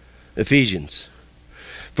 Ephesians.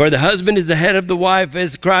 For the husband is the head of the wife,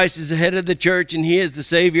 as Christ is the head of the church, and he is the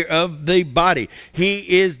Savior of the body.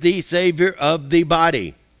 He is the Savior of the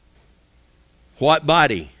body. What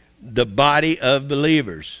body? the body of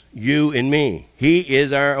believers, you and me. He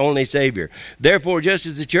is our only Savior. Therefore, just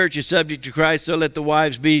as the church is subject to Christ, so let the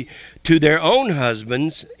wives be to their own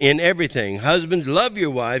husbands in everything. Husbands, love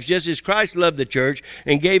your wives, just as Christ loved the church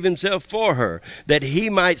and gave himself for her, that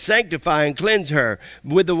he might sanctify and cleanse her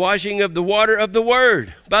with the washing of the water of the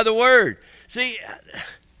word, by the word. See,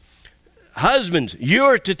 husbands,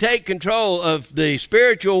 you're to take control of the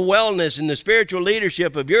spiritual wellness and the spiritual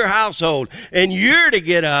leadership of your household, and you're to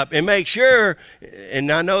get up and make sure, and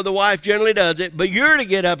I know the wife generally does it, but you're to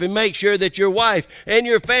get up and make sure that your wife and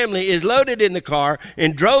your family is loaded in the car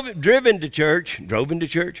and driven to church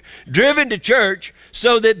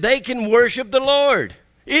so that they can worship the Lord.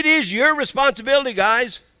 It is your responsibility,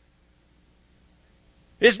 guys.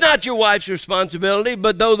 It's not your wife's responsibility,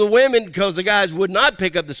 but though the women, because the guys would not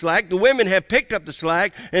pick up the slack, the women have picked up the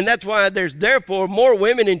slack, and that's why there's therefore more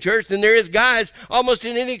women in church than there is guys almost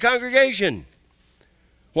in any congregation.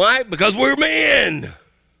 Why? Because we're men.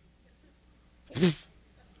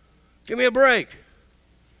 Give me a break.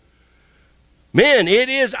 Men, it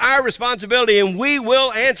is our responsibility, and we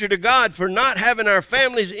will answer to God for not having our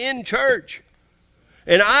families in church.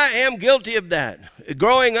 And I am guilty of that.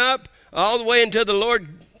 Growing up, all the way until the Lord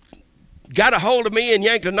got a hold of me and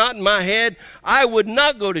yanked a knot in my head, I would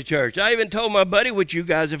not go to church. I even told my buddy, which you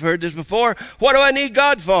guys have heard this before, what do I need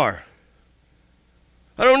God for?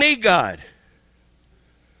 I don't need God.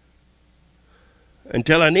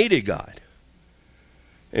 Until I needed God.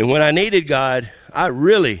 And when I needed God, I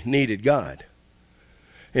really needed God.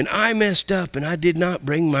 And I messed up, and I did not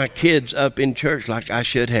bring my kids up in church like I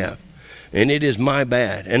should have. And it is my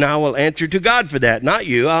bad. And I will answer to God for that. Not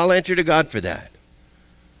you. I'll answer to God for that.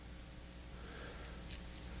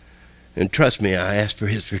 And trust me, I ask for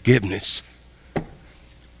his forgiveness.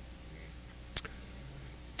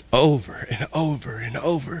 Over and over and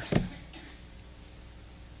over.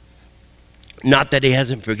 Not that he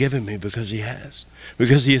hasn't forgiven me, because he has.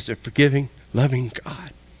 Because he is a forgiving, loving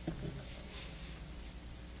God.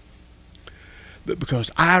 But because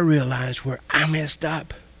I realized where I messed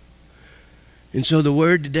up. And so the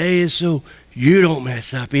word today is so you don't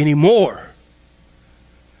mess up anymore.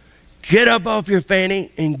 Get up off your fanny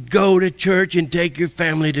and go to church and take your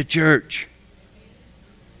family to church.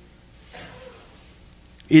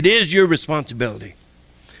 It is your responsibility.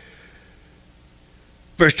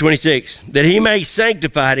 Verse 26, that he may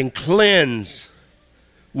sanctify and cleanse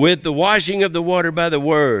with the washing of the water by the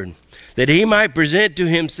word, that he might present to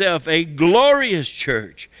himself a glorious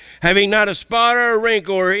church, having not a spot or a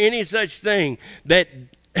wrinkle or any such thing, that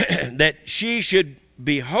she should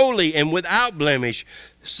be holy and without blemish.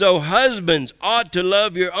 So husbands ought to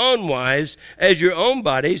love your own wives as your own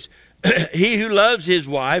bodies. He who loves his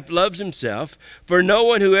wife loves himself. For no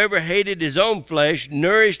one who ever hated his own flesh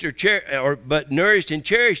nourished but nourished and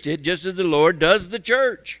cherished it, just as the Lord does the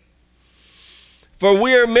church. For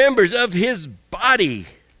we are members of his body,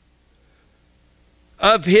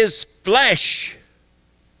 of his flesh,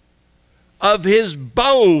 of his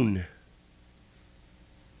bone.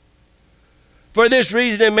 For this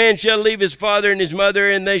reason a man shall leave his father and his mother,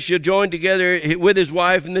 and they shall join together with his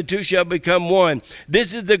wife, and the two shall become one.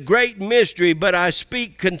 This is the great mystery, but I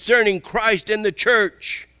speak concerning Christ and the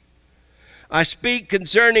church. I speak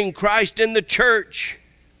concerning Christ and the church.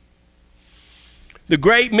 The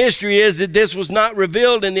great mystery is that this was not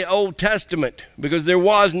revealed in the Old Testament, because there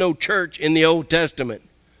was no church in the Old Testament.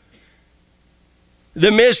 The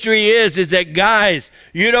mystery is that, guys,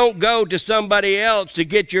 you don't go to somebody else to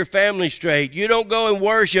get your family straight. You don't go and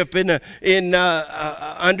worship under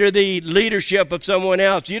the leadership of someone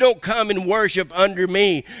else. You don't come and worship under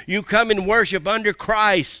me. You come and worship under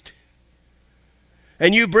Christ.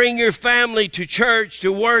 And you bring your family to church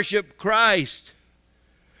to worship Christ.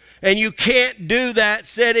 And you can't do that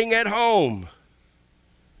sitting at home.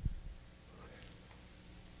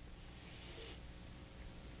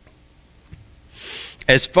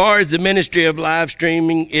 As far as the ministry of live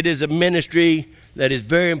streaming, it is a ministry that is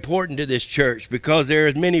very important to this church, because there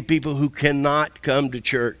are many people who cannot come to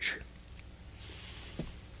church,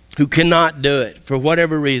 who cannot do it for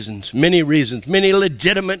whatever reasons, many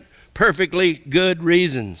legitimate, perfectly good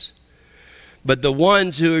reasons. But the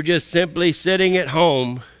ones who are just simply sitting at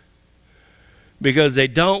home because they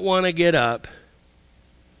don't want to get up,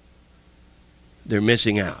 they're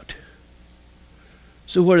missing out.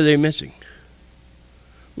 So what are they missing?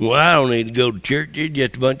 Well, I don't need to go to church. There's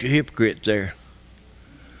just a bunch of hypocrites there.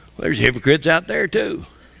 Well, there's hypocrites out there too.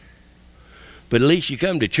 But at least you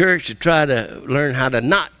come to church to try to learn how to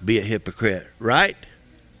not be a hypocrite, right?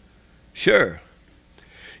 Sure.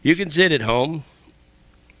 You can sit at home,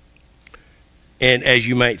 and as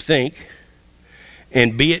you might think,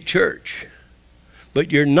 and be at church,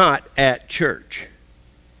 but you're not at church.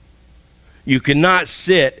 You cannot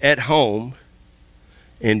sit at home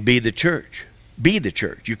and be the church. Be the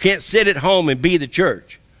church. You can't sit at home and be the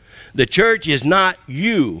church. The church is not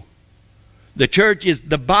you. The church is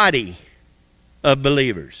the body of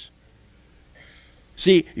believers.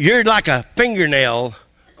 See, you're like a fingernail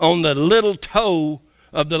on the little toe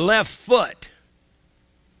of the left foot,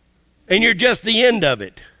 and you're just the end of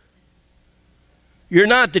it. You're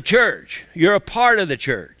not the church. You're a part of the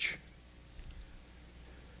church.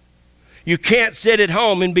 You can't sit at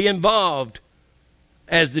home and be involved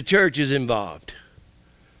as the church is involved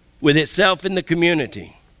with itself in the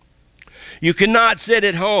community. You cannot sit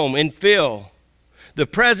at home and feel the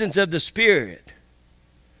presence of the Spirit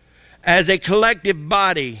as a collective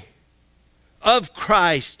body of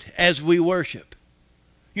Christ as we worship.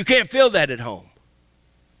 You can't feel that at home.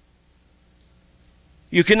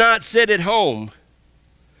 You cannot sit at home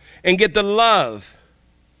and get the love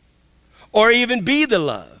or even be the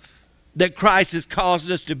love that Christ has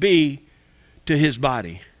caused us to be to his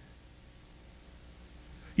body.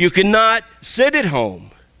 You cannot sit at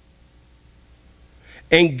home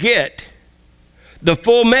and get the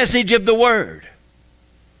full message of the word.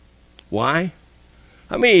 Why?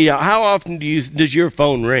 I mean, how often does your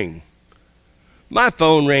phone ring? My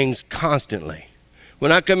phone rings constantly.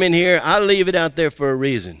 When I come in here, I leave it out there for a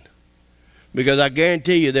reason. Because I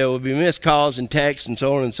guarantee you there will be missed calls and texts and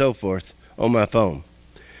so on and so forth on my phone.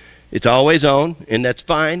 It's always on, and that's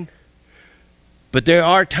fine. But there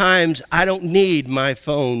are times I don't need my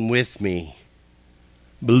phone with me,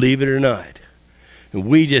 believe it or not. And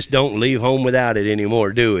we just don't leave home without it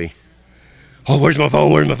anymore, do we? Oh, where's my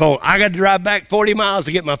phone? Where's my phone? I got to drive back 40 miles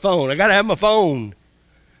to get my phone. I got to have my phone.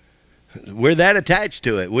 We're that attached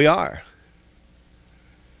to it. We are.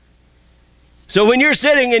 So when you're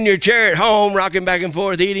sitting in your chair at home, rocking back and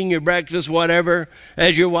forth, eating your breakfast, whatever,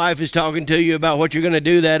 as your wife is talking to you about what you're going to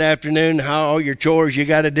do that afternoon, how all your chores you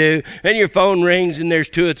got to do, and your phone rings and there's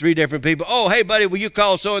 2 or 3 different people. Oh, hey, buddy, will you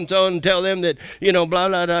call so-and-so and tell them that, you know, blah,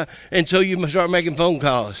 blah, blah. And so you start making phone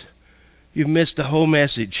calls. You've missed the whole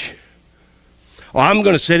message. Oh, I'm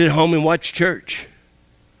going to sit at home and watch church.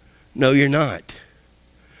 No, you're not.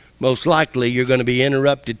 Most likely you're going to be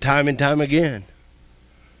interrupted time and time again.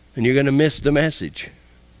 And you're going to miss the message.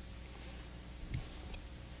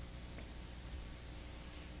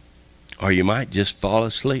 Or you might just fall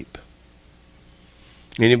asleep.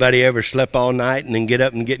 Anybody ever slept all night and then get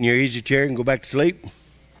up and get in your easy chair and go back to sleep?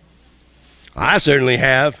 I certainly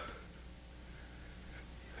have.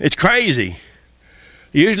 It's crazy.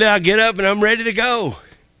 Usually I get up and I'm ready to go.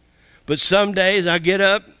 But some days I get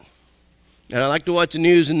up and I like to watch the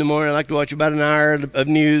news in the morning. I like to watch about an hour of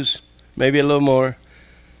news, maybe a little more.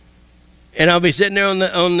 And I'll be sitting there on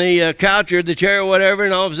the couch or the chair or whatever,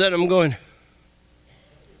 and all of a sudden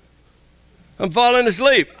I'm falling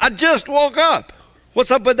asleep. I just woke up. What's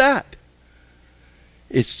up with that?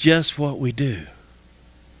 It's just what we do.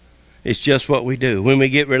 It's just what we do. When we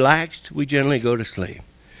get relaxed, we generally go to sleep.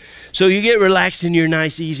 So you get relaxed in your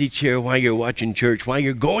nice easy chair while you're watching church, while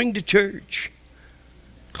you're going to church.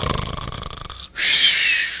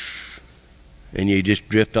 And you just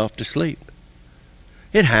drift off to sleep.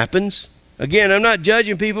 It happens. Again, I'm not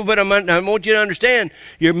judging people, but I want you to understand,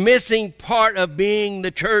 you're missing part of being the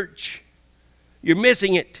church. You're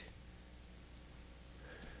missing it.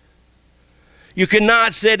 You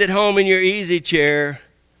cannot sit at home in your easy chair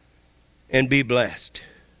and be blessed.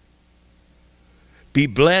 Be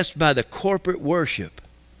blessed by the corporate worship.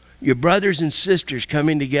 Your brothers and sisters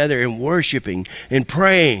coming together and worshiping and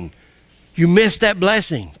praying. You miss that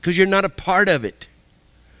blessing because you're not a part of it.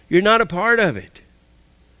 You're not a part of it.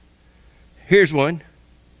 Here's one.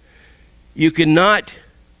 You cannot,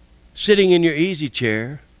 sitting in your easy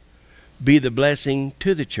chair, be the blessing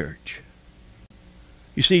to the church.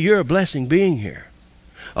 You see, you're a blessing being here.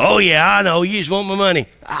 Oh, yeah, I know. You just want my money.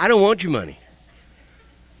 I don't want your money.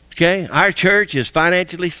 Okay? Our church is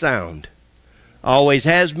financially sound. Always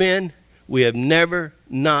has been. We have never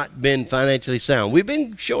not been financially sound. We've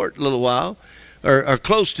been short a little while, or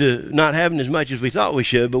close to not having as much as we thought we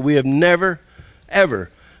should, but we have never, ever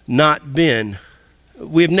not been,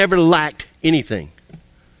 we have never lacked anything.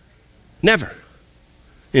 Never.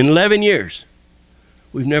 In 11 years,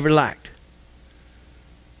 we've never lacked.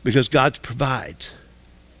 Because God provides.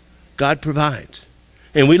 God provides.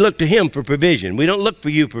 And we look to him for provision. We don't look for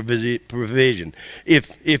you for provision.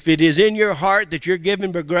 If it is in your heart that you're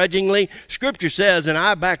giving begrudgingly, Scripture says, and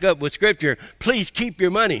I back up with Scripture, please keep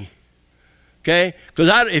your money. Okay?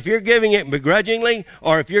 Because if you're giving it begrudgingly,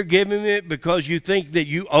 or if you're giving it because you think that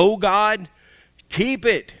you owe God, keep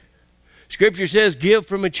it. Scripture says, give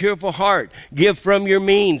from a cheerful heart. Give from your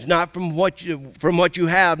means, not from what you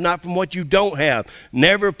have, not from what you don't have.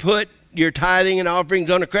 Never put your tithing and offerings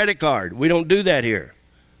on a credit card. We don't do that here.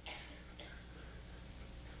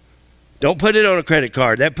 Don't put it on a credit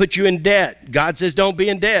card. That puts you in debt. God says don't be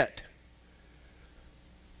in debt.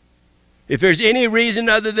 If there's any reason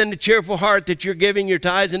other than a cheerful heart that you're giving your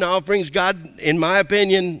tithes and offerings, God, in my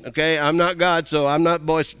opinion, okay, I'm not God, so I'm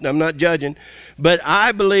not judging, but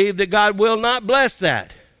I believe that God will not bless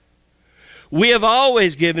that. We have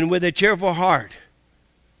always given with a cheerful heart,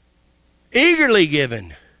 eagerly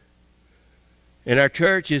given. And our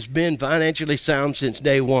church has been financially sound since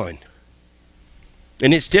day one.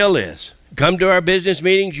 And it still is. Come to our business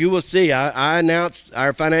meetings, you will see. I announce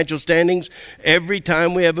our financial standings every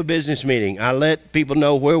time we have a business meeting. I let people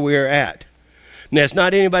know where we're at. Now, it's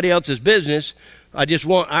not anybody else's business. I just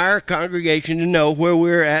want our congregation to know where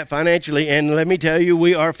we're at financially. And let me tell you,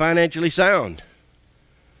 we are financially sound.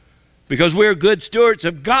 Because we're good stewards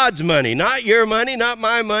of God's money. Not your money, not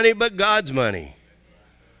my money, but God's money.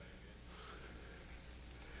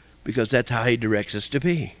 Because that's how He directs us to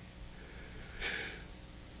be.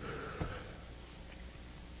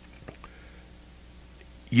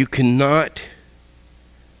 You cannot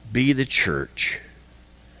be the church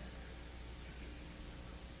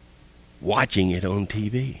watching it on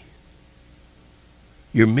TV.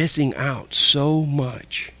 You're missing out so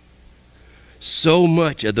much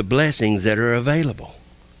of the blessings that are available.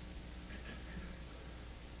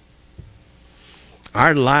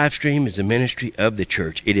 Our live stream is a ministry of the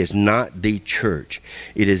church. It is not the church.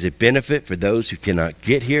 It is a benefit for those who cannot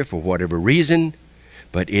get here for whatever reason.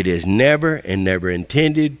 But it is never and never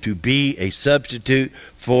intended to be a substitute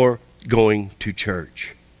for going to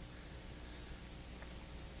church.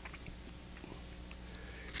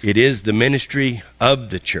 It is the ministry of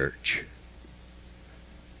the church.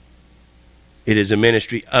 It is a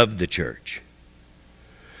ministry of the church.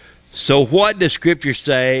 So what does Scripture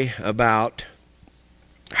say about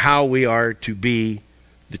how we are to be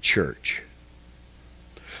the church?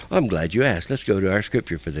 I'm glad you asked. Let's go to our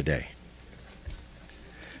Scripture for the day.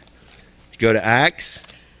 Go to Acts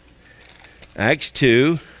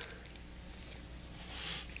 2.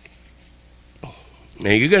 Now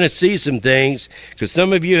you're going to see some things, because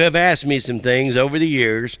some of you have asked me some things over the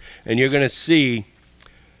years, and you're going to see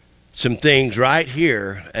some things right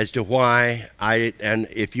here as to why and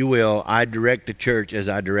if you will, I direct the church as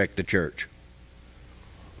I direct the church.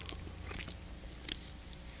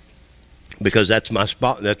 Because that's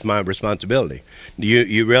my responsibility.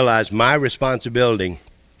 You realize my responsibility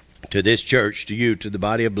to this church, to you, to the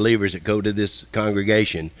body of believers that go to this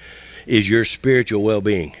congregation, is your spiritual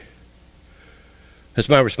well-being. That's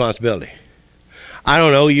my responsibility. I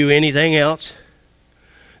don't owe you anything else,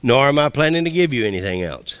 nor am I planning to give you anything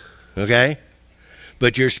else, okay?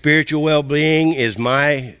 But your spiritual well-being is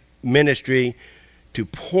my ministry to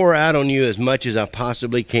pour out on you as much as I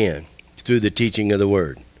possibly can through the teaching of the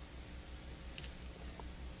Word.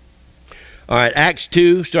 All right, Acts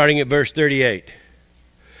 2, starting at verse 38.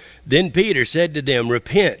 Then Peter said to them,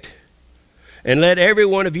 repent, and let every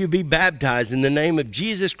one of you be baptized in the name of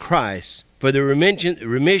Jesus Christ for the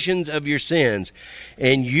remissions of your sins,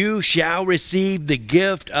 and you shall receive the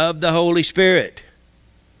gift of the Holy Spirit.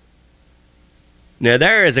 Now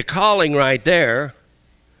there is a calling right there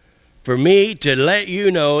for me to let you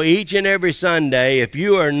know each and every Sunday, if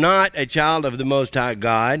you are not a child of the Most High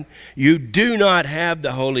God, you do not have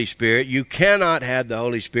the Holy Spirit. You cannot have the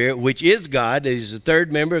Holy Spirit, which is God. He is the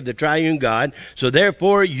third member of the triune God. So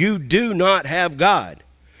therefore, you do not have God.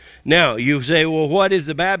 Now, you say, well, what is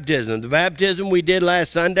the baptism? The baptism we did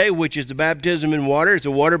last Sunday, which is the baptism in water, it's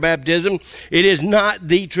a water baptism. It is not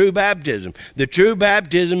the true baptism. The true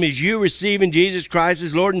baptism is you receiving Jesus Christ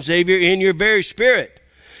as Lord and Savior in your very spirit.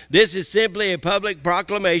 This is simply a public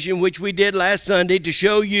proclamation, which we did last Sunday, to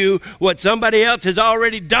show you what somebody else has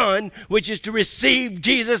already done, which is to receive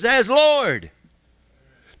Jesus as Lord.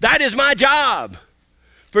 That is my job,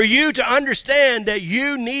 for you to understand that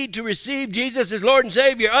you need to receive Jesus as Lord and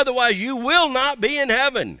Savior. Otherwise, you will not be in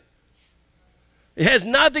heaven. It has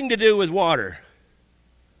nothing to do with water.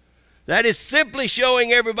 That is simply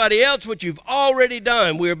showing everybody else what you've already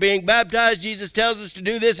done. We are being baptized. Jesus tells us to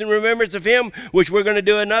do this in remembrance of Him, which we're going to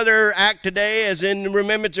do another act today as in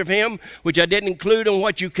remembrance of Him, which I didn't include on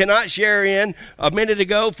what you cannot share in a minute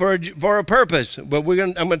ago for a purpose. But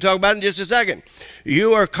I'm going to talk about it in just a second.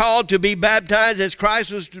 You are called to be baptized as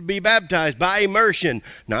Christ was to be baptized, by immersion.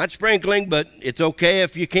 Not sprinkling, but it's okay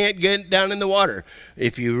if you can't get down in the water.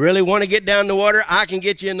 If you really want to get down in the water, I can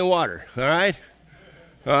get you in the water, all right?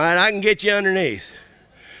 All right, I can get you underneath.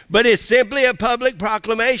 But it's simply a public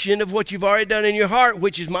proclamation of what you've already done in your heart,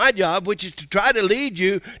 which is my job, which is to try to lead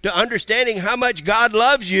you to understanding how much God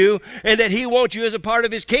loves you and that he wants you as a part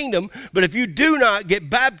of his kingdom. But if you do not get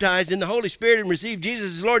baptized in the Holy Spirit and receive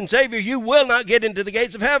Jesus as Lord and Savior, you will not get into the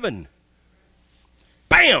gates of heaven.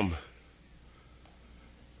 Bam!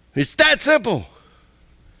 It's that simple.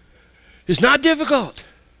 It's not difficult.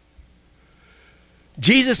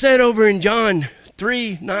 Jesus said over in John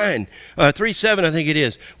 3:7, I think it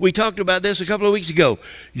is. We talked about this a couple of weeks ago.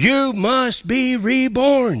 You must be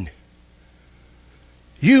reborn.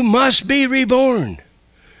 You must be reborn.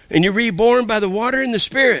 And you're reborn by the water and the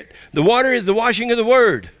Spirit. The water is the washing of the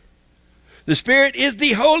Word. The Spirit is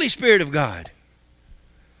the Holy Spirit of God.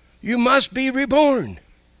 You must be reborn.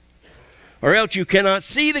 Or else you cannot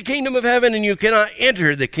see the kingdom of heaven and you cannot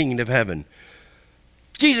enter the kingdom of heaven.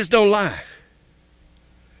 Jesus don't lie.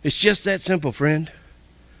 It's just that simple, friend.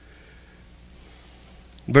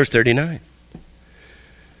 Verse 39.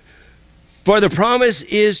 For the promise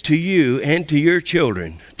is to you and to your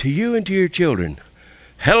children. To you and to your children.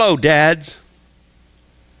 Hello, dads.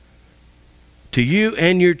 To you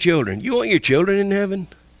and your children. You want your children in heaven?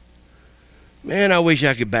 Man, I wish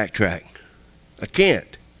I could backtrack. I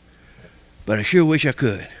can't. But I sure wish I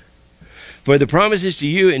could. For the promise is to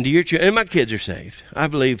you and to your children. And my kids are saved. I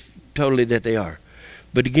believe totally that they are.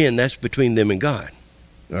 But again, that's between them and God.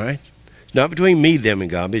 All right? It's not between me, them,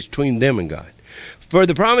 and God, but it's between them and God. For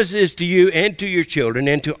the promise is to you and to your children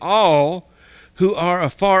and to all who are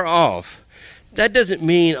afar off. That doesn't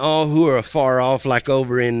mean all who are afar off like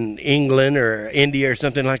over in England or India or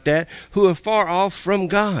something like that. Who are far off from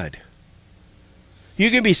God. You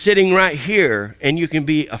can be sitting right here and you can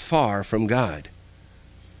be afar from God.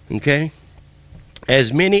 Okay?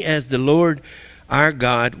 As many as the Lord our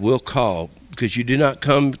God will call. Because you do not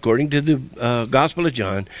come, according to the Gospel of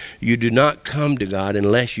John, you do not come to God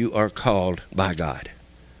unless you are called by God.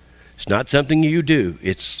 It's not something you do.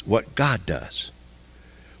 It's what God does.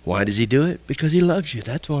 Why does he do it? Because he loves you.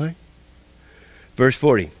 That's why. Verse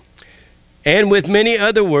 40. And with many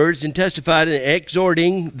other words, and testified and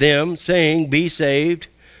exhorting them, saying, be saved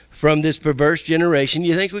from this perverse generation.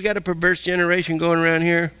 You think we got a perverse generation going around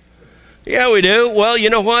here? Yeah, we do. Well, you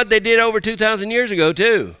know what? They did over 2,000 years ago,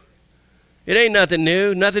 too. It ain't nothing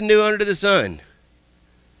new under the sun.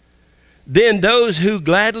 Then those who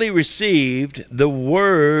gladly received the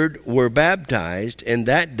word were baptized, and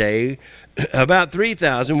that day about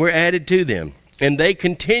 3,000 were added to them. And they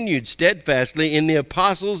continued steadfastly in the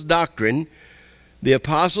apostles' doctrine. The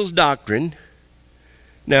apostles' doctrine.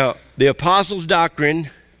 Now, the apostles' doctrine,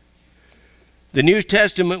 the New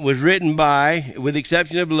Testament was written by, with the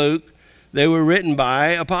exception of Luke, they were written by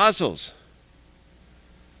apostles.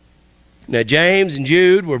 Now, James and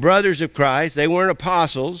Jude were brothers of Christ. They weren't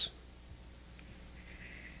apostles.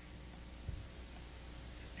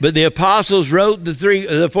 But the apostles wrote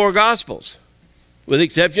the four Gospels. With the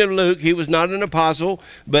exception of Luke, he was not an apostle,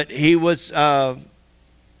 but he was, well,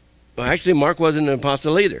 actually, Mark wasn't an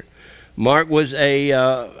apostle either. Mark was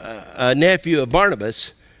a nephew of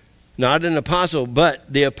Barnabas, not an apostle,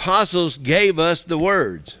 but the apostles gave us the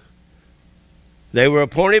words. They were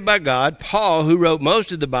appointed by God. Paul, who wrote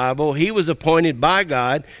most of the Bible, he was appointed by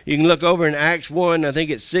God. You can look over in Acts 1, I think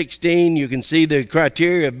it's 16. You can see the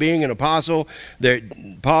criteria of being an apostle.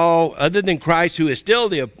 Paul, other than Christ, who is still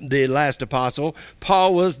the last apostle,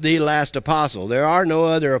 Paul was the last apostle. There are no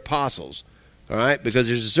other apostles, all right, because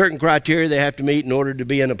there's a certain criteria they have to meet in order to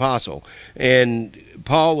be an apostle. And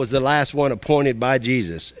Paul was the last one appointed by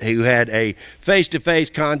Jesus, who had a face-to-face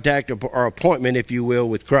contact or appointment, if you will,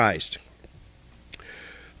 with Christ.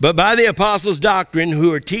 But by the apostles' doctrine,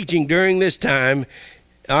 who are teaching during this time,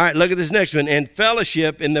 all right, look at this next one, and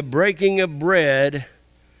fellowship in the breaking of bread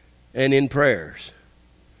and in prayers.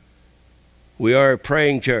 We are a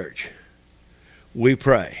praying church. We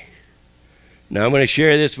pray. Now I'm going to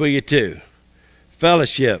share this with you too.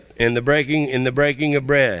 Fellowship in the breaking of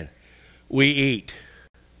bread. We eat.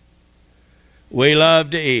 We love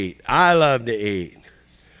to eat. I love to eat.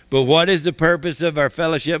 But what is the purpose of our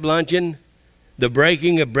fellowship luncheon? The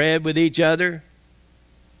breaking of bread with each other?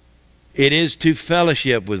 It is to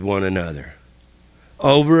fellowship with one another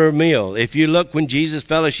over a meal. If you look when Jesus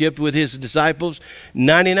fellowshiped with his disciples,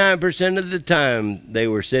 99% of the time they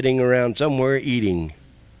were sitting around somewhere eating.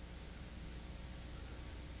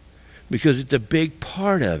 Because it's a big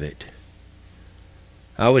part of it.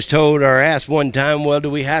 I was told or asked one time, well, do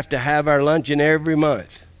we have to have our luncheon every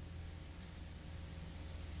month?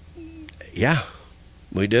 Yeah,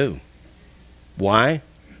 we do. Why?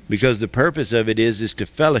 Because the purpose of it is to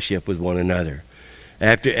fellowship with one another.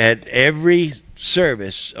 At every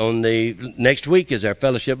service on the next week is our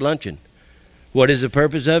fellowship luncheon. What is the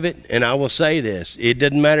purpose of it? And I will say this. It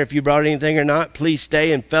doesn't matter if you brought anything or not. Please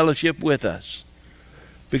stay in fellowship with us,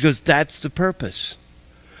 because that's the purpose.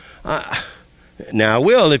 Now, I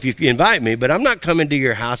will if you invite me, but I'm not coming to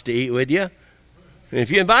your house to eat with you. And if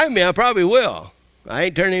you invite me, I probably will. I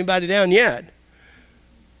ain't turning anybody down yet.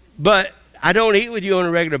 But I don't eat with you on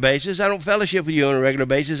a regular basis. I don't fellowship with you on a regular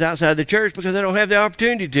basis outside the church because I don't have the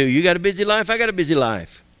opportunity to. You got a busy life. I got a busy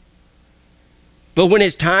life. But when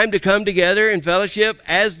it's time to come together in fellowship,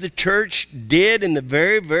 as the church did in the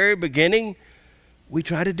very, very beginning, we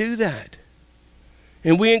try to do that.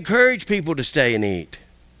 And we encourage people to stay and eat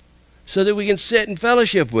so that we can sit in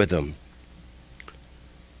fellowship with them.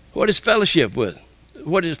 What is fellowship with?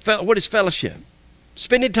 What is fellowship?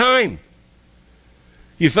 Spending time.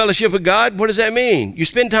 You fellowship with God, what does that mean? You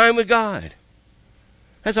spend time with God.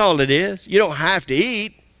 That's all it is. You don't have to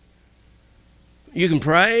eat. You can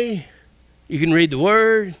pray. You can read the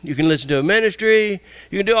Word. You can listen to a ministry.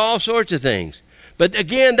 You can do all sorts of things. But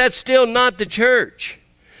again, that's still not the church.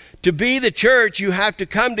 To be the church, you have to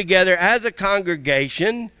come together as a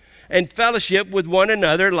congregation and fellowship with one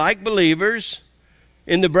another like believers.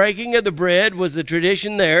 In the breaking of the bread was the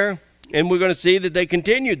tradition there, and we're going to see that they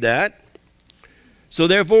continued that. So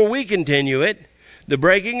therefore we continue it, the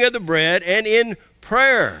breaking of the bread, and in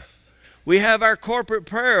prayer. We have our corporate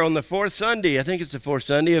prayer on the fourth Sunday. I think it's the fourth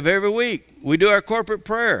Sunday of every week. We do our corporate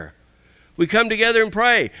prayer. We come together and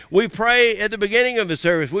pray. We pray at the beginning of the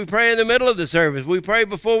service. We pray in the middle of the service. We pray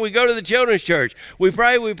before we go to the children's church. We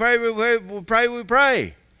pray.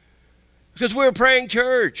 Because we're a praying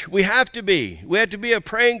church. We have to be. We have to be a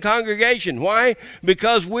praying congregation. Why?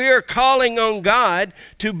 Because we're calling on God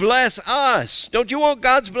to bless us. Don't you want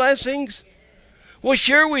God's blessings? Well,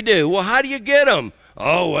 sure we do. Well, how do you get them?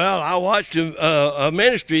 Oh, well, I watched a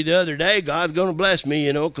ministry the other day. God's going to bless me,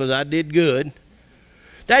 because I did good.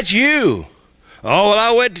 That's you. Oh, well,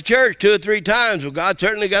 I went to church 2 or 3 times. Well, God's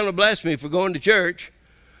certainly going to bless me for going to church.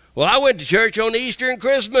 Well, I went to church on Easter and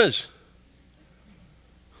Christmas.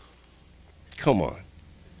 Come on.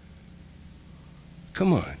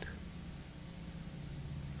 Come on.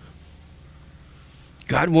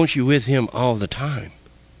 God wants you with him all the time.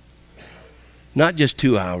 Not just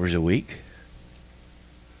 2 hours a week.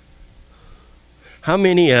 How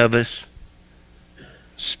many of us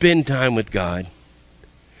spend time with God?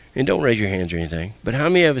 And don't raise your hands or anything, but how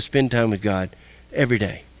many of us spend time with God every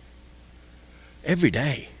day? Every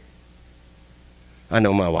day. I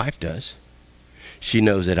know my wife does. She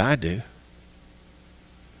knows that I do.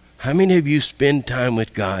 How many of you spend time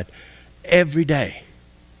with God every day?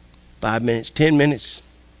 5 minutes, 10 minutes?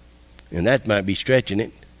 And that might be stretching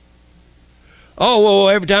it. Oh, well,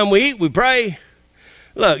 every time we eat, we pray.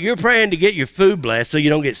 Look, you're praying to get your food blessed so you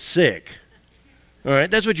don't get sick. All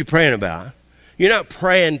right, that's what you're praying about. You're not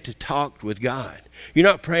praying to talk with God. You're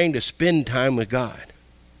not praying to spend time with God.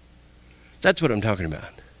 That's what I'm talking about.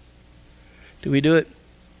 Do we do it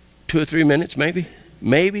 2 or 3 minutes, maybe?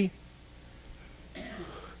 Maybe.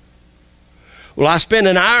 Well, I spent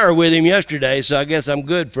an hour with him yesterday, so I guess I'm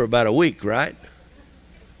good for about a week, right?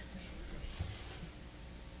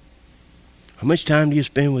 How much time do you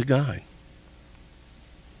spend with God?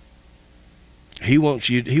 He wants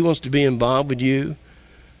to be involved with you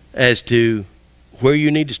as to where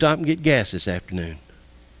you need to stop and get gas this afternoon,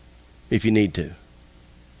 if you need to.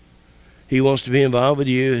 He wants to be involved with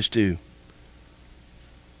you as to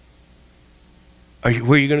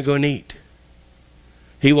where you're going to go and eat.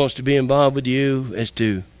 He wants to be involved with you as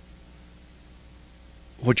to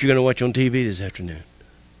what you're going to watch on TV this afternoon.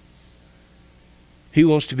 He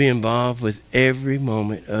wants to be involved with every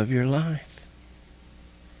moment of your life.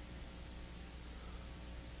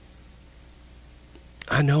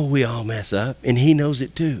 I know we all mess up, and he knows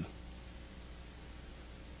it too.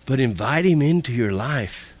 But invite him into your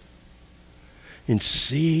life and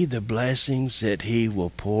see the blessings that he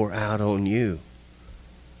will pour out on you.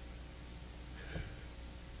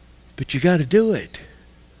 But you got to do it.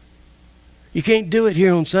 You can't do it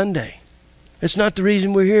here on Sunday. That's not the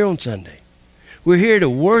reason we're here on Sunday. We're here to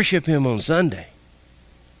worship him on Sunday.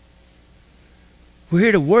 We're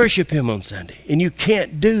here to worship him on Sunday. And you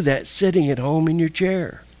can't do that sitting at home in your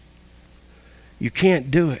chair. You can't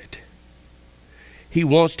do it. He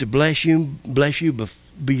wants to bless you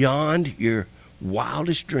beyond your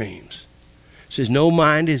wildest dreams. It says, no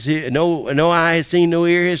eye has seen, no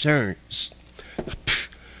ear has heard.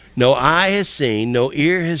 No eye has seen, no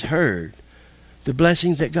ear has heard the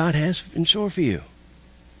blessings that God has in store for you.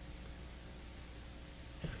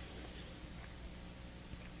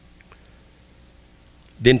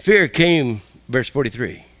 Then fear came, verse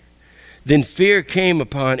 43. Then fear came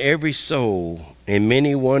upon every soul, and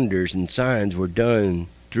many wonders and signs were done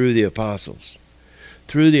through the apostles.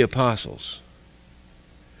 Through the apostles.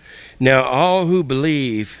 Now all who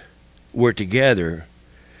believe were together,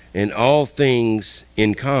 and all things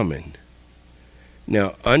in common.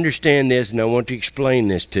 Now understand this, and I want to explain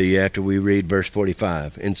this to you after we read verse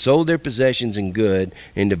 45. And sold their possessions and good,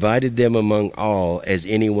 and divided them among all as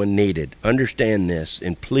anyone needed. Understand this,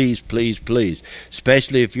 and please, please, please,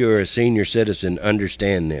 especially if you're a senior citizen,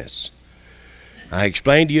 understand this. I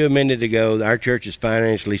explained to you a minute ago, our church is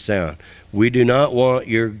financially sound. We do not want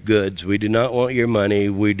your goods. We do not want your money.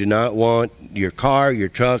 We do not want your car, your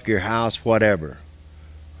truck, your house, whatever.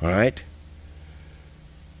 All right?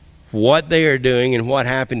 What they are doing and what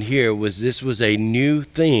happened here was this was a new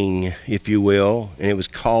thing, if you will, and it was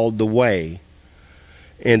called the Way.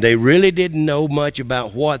 And they really didn't know much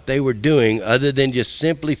about what they were doing other than just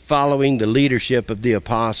simply following the leadership of the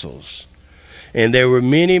apostles. And there were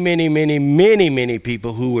many, many, many, many, many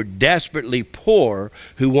people who were desperately poor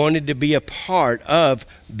who wanted to be a part of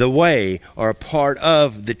the Way or a part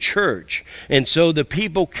of the church. And so the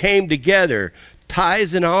people came together,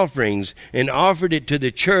 tithes and offerings, and offered it to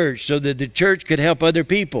the church so that the church could help other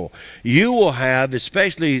people. You will have,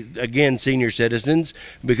 especially, again, senior citizens,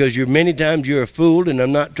 because many times you're fooled, and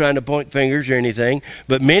I'm not trying to point fingers or anything,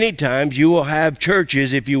 but many times you will have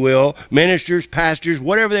churches, if you will, ministers, pastors,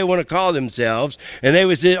 whatever they want to call themselves, and they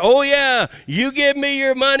would say, oh yeah, you give me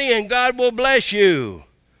your money and God will bless you.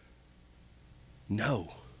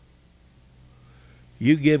 No.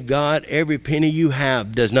 You give God every penny you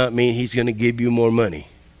have does not mean he's going to give you more money.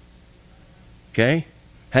 Okay?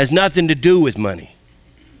 Has nothing to do with money.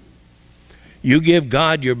 You give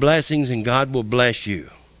God your blessings and God will bless you.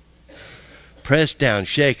 Pressed down,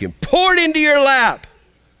 shaken, poured into your lap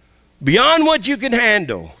beyond what you can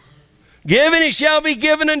handle. Give and it shall be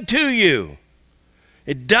given unto you.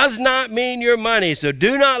 It does not mean your money, so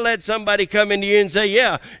do not let somebody come into you and say,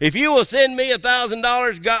 yeah, if you will send me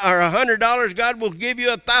 $1,000 or $100, God will give you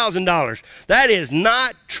 $1,000. That is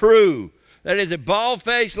not true. That is a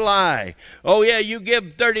bald-faced lie. Oh, yeah, you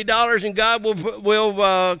give $30 and God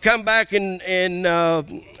will come back and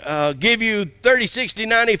give you 30, 60,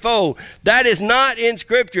 90 fold. That is not in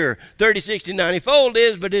Scripture. 30, 60, 90 fold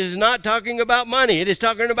is, but it is not talking about money. It is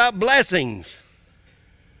talking about blessings.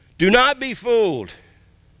 Do not be fooled.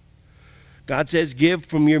 God says give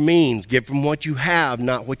from your means. Give from what you have,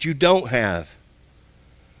 not what you don't have.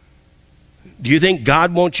 Do you think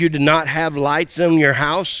God wants you to not have lights in your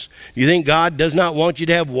house? Do you think God does not want you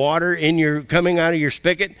to have water coming out of your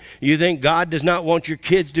spigot? Do you think God does not want your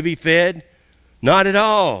kids to be fed? Not at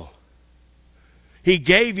all. He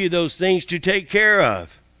gave you those things to take care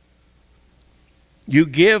of. You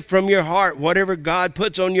give from your heart, whatever God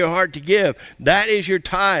puts on your heart to give. That is your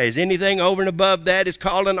tithes. Anything over and above that is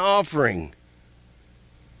called an offering.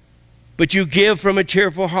 But you give from a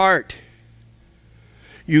cheerful heart.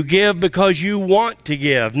 You give because you want to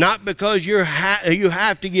give, not because you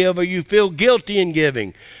have to give or you feel guilty in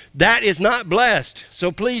giving. That is not blessed,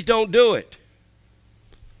 so please don't do it.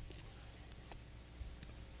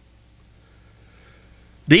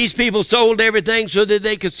 These people sold everything so that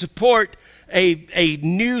they could support a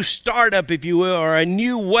new startup, if you will, or a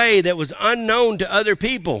new way that was unknown to other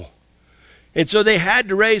people. And so they had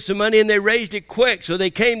to raise some money, and they raised it quick, so they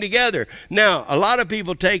came together. Now, a lot of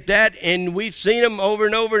people take that, and we've seen them over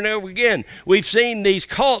and over and over again. We've seen these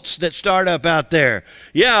cults that start up out there.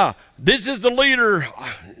 Yeah, this is the leader.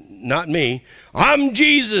 Not me. I'm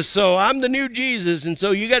Jesus, so I'm the new Jesus, and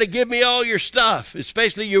so you got to give me all your stuff,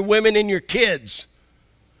 especially your women and your kids,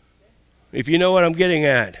 if you know what I'm getting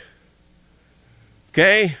at.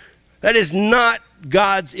 Okay? That is not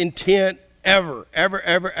God's intent ever, ever,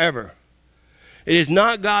 ever, ever. It is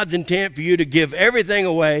not God's intent for you to give everything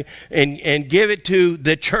away and give it to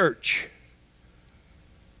the church.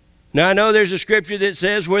 Now, I know there's a scripture that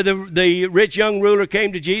says where the rich young ruler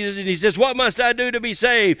came to Jesus and he says, what must I do to be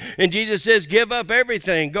saved? And Jesus says, give up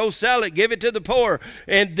everything. Go sell it. Give it to the poor.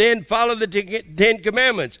 And then follow the 10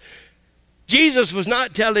 Commandments. Jesus was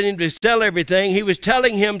not telling him to sell everything. He was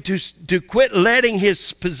telling him to quit letting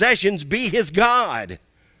his possessions be his God.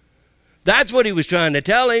 That's what he was trying to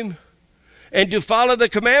tell him. And to follow the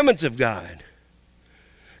commandments of God.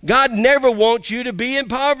 God never wants you to be in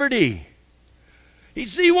poverty.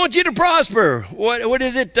 He wants you to prosper. What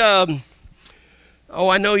is it?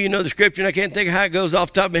 I know you know the scripture, and I can't think of how it goes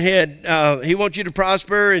off the top of my head. He wants you to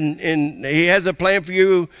prosper, and he has a plan for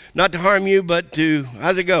you, not to harm you, but to,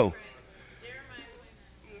 how's it go?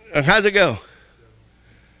 How's it go?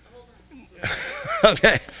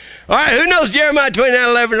 Okay. All right, who knows Jeremiah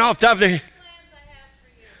 29:11 off the top of their head?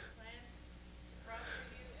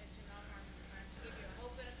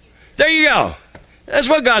 There you go. That's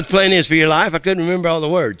what God's plan is for your life. I couldn't remember all the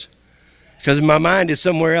words because my mind is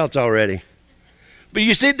somewhere else already. But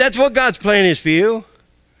you see, that's what God's plan is for you.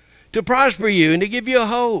 To prosper you and to give you a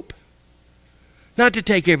hope. Not to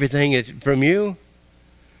take everything from you.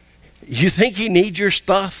 You think he needs your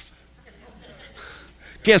stuff?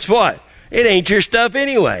 Guess what? It ain't your stuff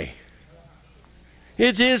anyway.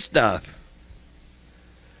 It's his stuff.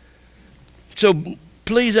 So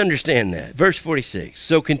please understand that. Verse 46.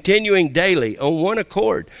 So continuing daily on one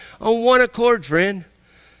accord. On one accord, friend,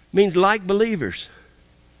 means like believers.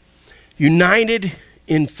 United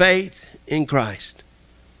in faith in Christ.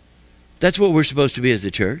 That's what we're supposed to be as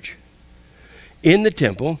a church. In the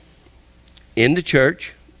temple, in the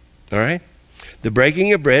church, all right? The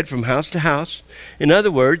breaking of bread from house to house. In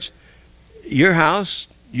other words, your house,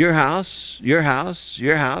 your house, your house,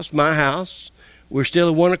 your house, my house, we're still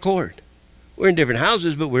in one accord. We're in different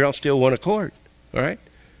houses, but we're all still one accord, all right?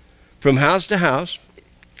 From house to house.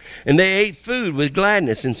 And they ate food with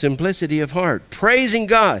gladness and simplicity of heart, praising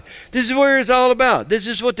God. This is where it's all about. This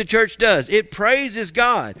is what the church does. It praises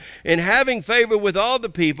God and having favor with all the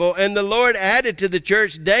people. And the Lord added to the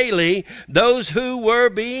church daily those who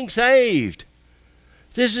were being saved.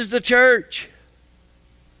 This is the church.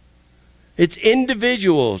 It's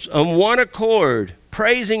individuals on one accord,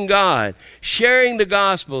 praising God, sharing the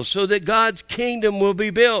gospel so that God's kingdom will be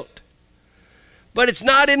built. But it's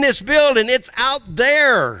not in this building. It's out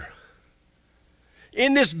there.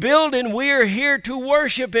 In this building, we are here to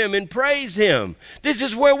worship him and praise him. This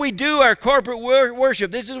is where we do our corporate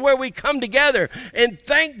worship. This is where we come together and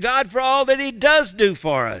thank God for all that he does do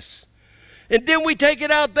for us. And then we take it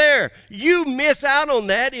out there. You miss out on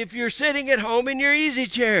that if you're sitting at home in your easy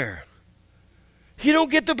chair. You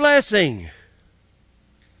don't get the blessing.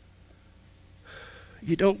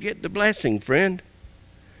 You don't get the blessing, friend.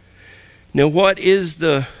 Now, what is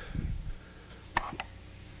the...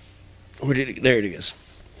 there it is.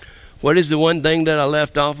 What is the one thing that I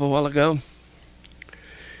left off a while ago?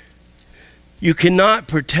 You cannot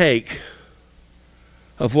partake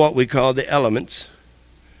of what we call the elements.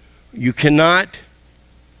 You cannot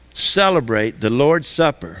celebrate the Lord's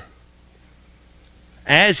Supper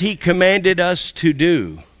as he commanded us to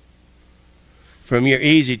do from your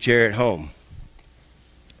easy chair at home.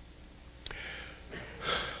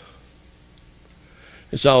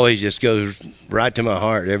 This always just goes right to my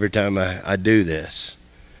heart every time I do this.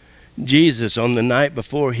 Jesus, on the night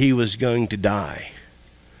before he was going to die,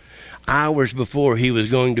 hours before he was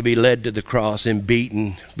going to be led to the cross and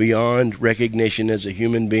beaten beyond recognition as a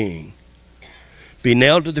human being, be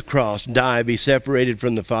nailed to the cross, die, be separated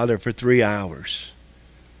from the Father for 3 hours.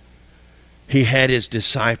 He had his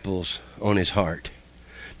disciples on his heart.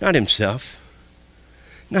 Not himself.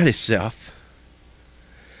 Not himself.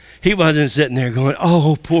 He wasn't sitting there going,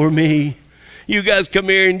 oh, poor me. You guys come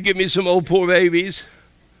here and give me some old poor babies.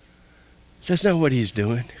 That's not what he's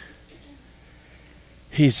doing.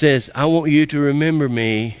 He says, I want you to remember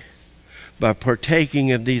me by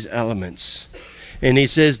partaking of these elements. And he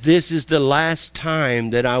says, this is the last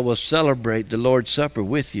time that I will celebrate the Lord's Supper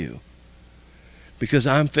with you, because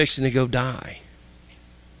I'm fixing to go die.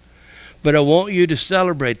 But I want you to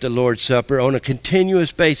celebrate the Lord's Supper on a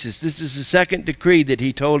continuous basis. This is the second decree that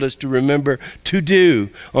he told us to remember to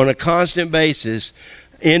do on a constant basis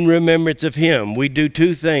in remembrance of him. We do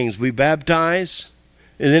two things. We baptize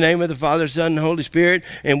in the name of the Father, Son, and Holy Spirit,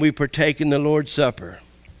 and we partake in the Lord's Supper.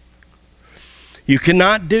 You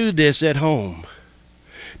cannot do this at home.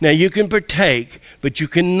 Now, you can partake, but you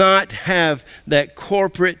cannot have that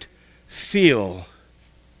corporate feel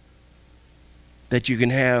that you can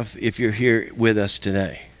have if you're here with us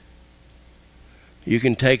today. You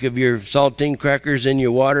can take of your saltine crackers and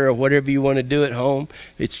your water or whatever you want to do at home.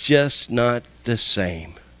 It's just not the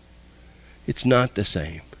same. It's not the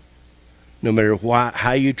same. No matter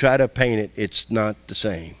how you try to paint it, it's not the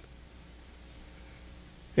same.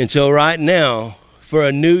 And so right now, for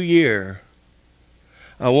a new year,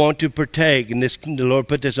 I want to partake, and the Lord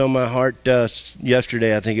put this on my heart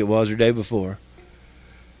yesterday, I think it was, or day before.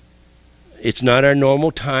 It's not our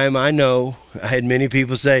normal time, I know. I had many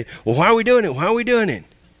people say, well, why are we doing it? Why are we doing it?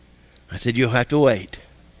 I said, you'll have to wait.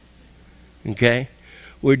 Okay?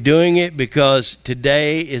 We're doing it because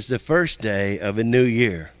today is the first day of a new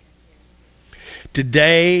year.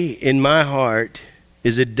 Today, in my heart,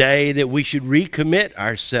 is a day that we should recommit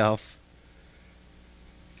ourselves,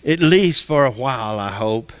 at least for a while, I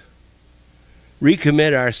hope,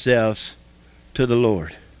 recommit ourselves to the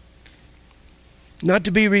Lord. Not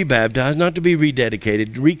to be rebaptized, not to be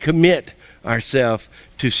rededicated, recommit ourselves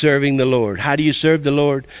to serving the Lord. How do you serve the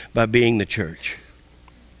Lord? By being the church.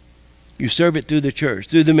 You serve it through the church,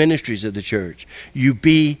 through the ministries of the church. You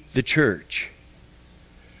be the church.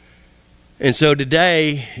 And so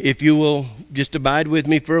today, if you will just abide with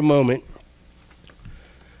me for a moment,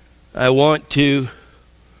 I want to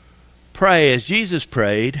pray as Jesus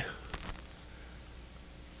prayed,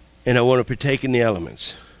 and I want to partake in the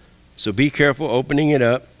elements. So be careful opening it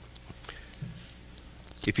up.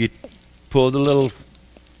 If you pull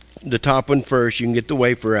the top one first, you can get the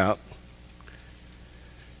wafer out.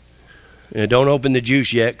 And don't open the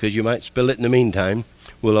juice yet, because you might spill it in the meantime.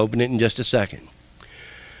 We'll open it in just a second.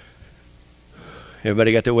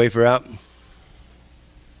 Everybody got their wafer out?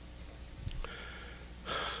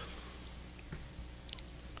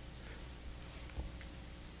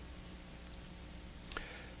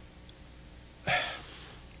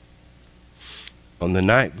 On the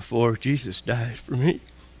night before Jesus died for me,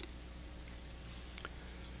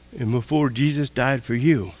 and before Jesus died for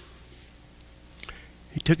you,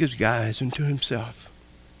 he took his guys unto himself.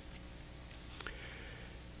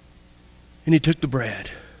 And he took the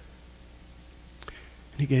bread.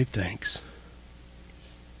 And he gave thanks.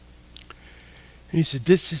 And he said,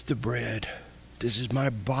 this is the bread. This is my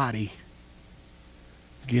body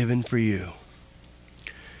given for you.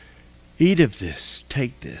 Eat of this,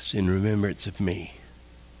 take this in remembrance of me.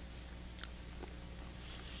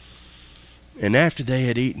 And after they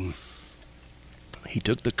had eaten, he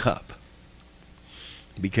took the cup.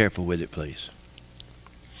 Be careful with it, please.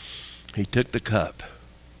 He took the cup.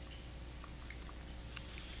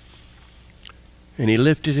 And he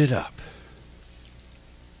lifted it up.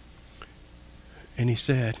 And he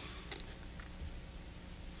said,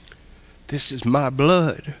 this is my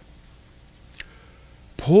blood,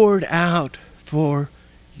 poured out for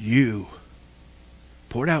you.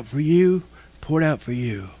 Poured out for you, poured out for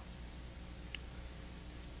you.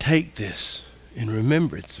 Take this in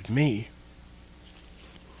remembrance of me.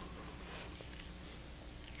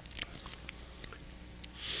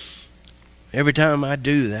 Every time I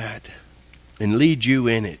do that and lead you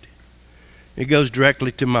in it, it goes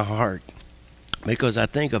directly to my heart, because I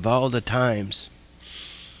think of all the times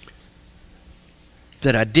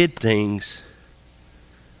that I did things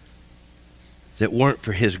that weren't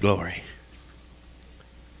for his glory.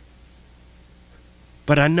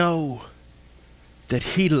 But I know that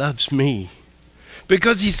he loves me,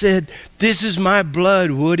 because he said, this is my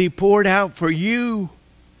blood, Woody, poured out for you.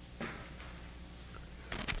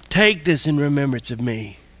 Take this in remembrance of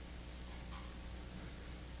me.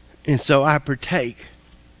 And so I partake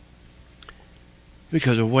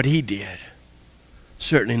because of what he did.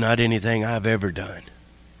 Certainly not anything I've ever done.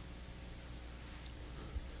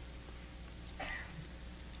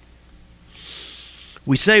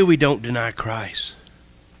 We say we don't deny Christ.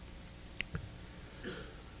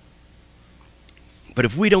 But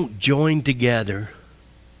if we don't join together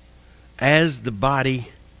as the body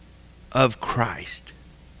of Christ,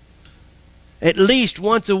 at least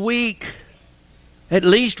once a week,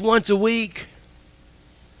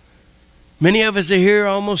 many of us are here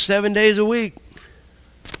almost 7 days a week.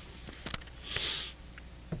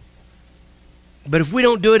 But if we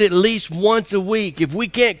don't do it at least once a week, if we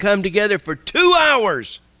can't come together for 2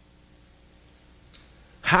 hours,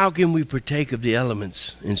 how can we partake of the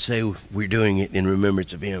elements and say we're doing it in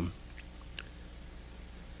remembrance of him?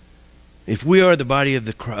 If we are the body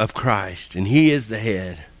of Christ and he is the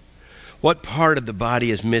head, what part of the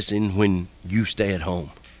body is missing when you stay at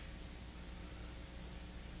home?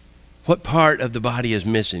 What part of the body is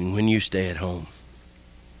missing when you stay at home?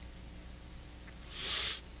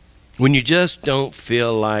 When you just don't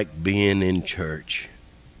feel like being in church.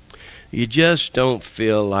 You just don't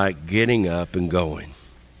feel like getting up and going.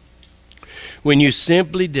 When you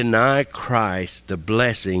simply deny Christ the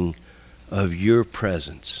blessing of your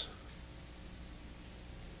presence.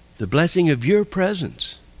 The blessing of your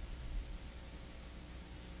presence.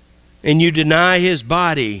 And you deny his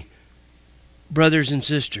body, brothers and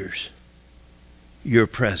sisters, your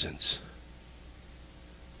presence.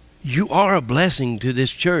 You are a blessing to this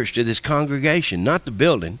church, to this congregation, not the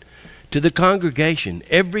building, to the congregation.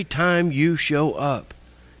 Every time you show up,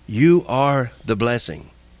 you are the blessing.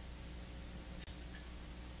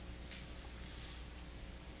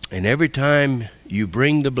 And every time you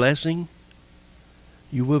bring the blessing,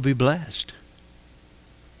 you will be blessed.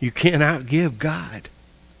 You can't outgive God.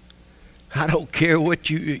 I don't care what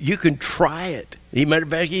you can try it. As a matter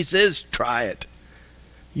of fact, he says, try it.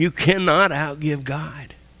 You cannot outgive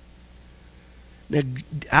God. Now,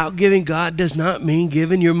 outgiving God does not mean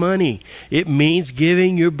giving your money. It means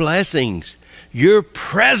giving your blessings, your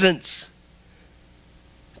presence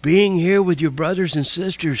Being here with your brothers and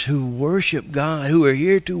sisters who worship God, who are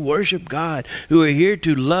here to worship God, who are here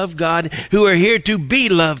to love God, who are here to be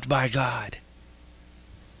loved by God.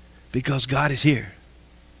 Because God is here.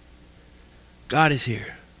 God is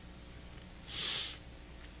here.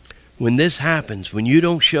 When this happens, when you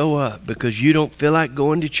don't show up because you don't feel like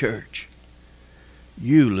going to church,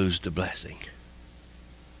 you lose the blessing.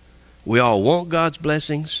 We all want God's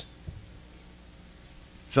blessings.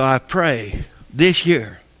 So I pray this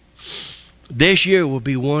year will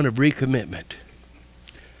be one of recommitment.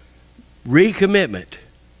 Recommitment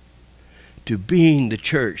to being the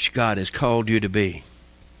church God has called you to be.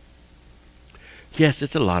 Yes,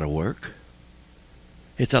 it's a lot of work.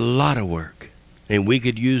 It's a lot of work. And we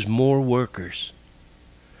could use more workers.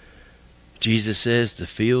 Jesus says the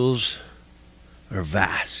fields are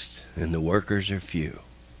vast and the workers are few.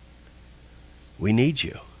 We need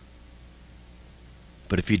you.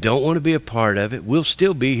 But if you don't want to be a part of it, we'll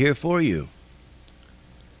still be here for you.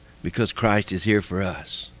 Because Christ is here for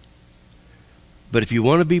us. But if you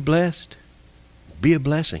want to be blessed, be a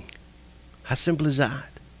blessing. How simple is that?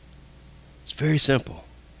 It's very simple.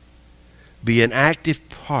 Be an active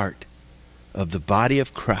part of the body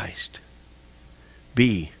of Christ.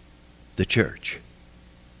 Be the church.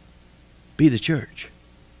 Be the church.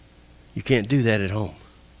 You can't do that at home.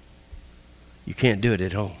 You can't do it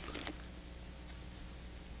at home.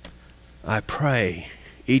 I pray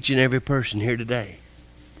each and every person here today.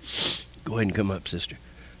 Go ahead and come up, sister.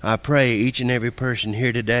 I pray each and every person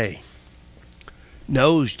here today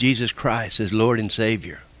knows Jesus Christ as Lord and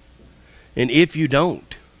Savior. And if you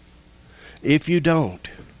don't,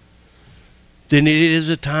 then it is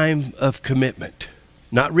a time of commitment,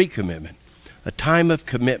 not recommitment, a time of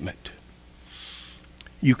commitment.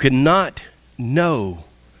 You cannot know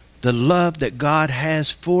the love that God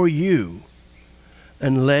has for you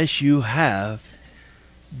unless you have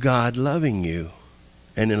God loving you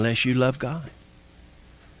and unless you love God.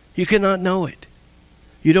 You cannot know it.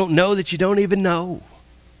 You don't know that you don't even know.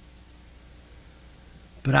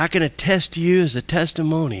 But I can attest to you as a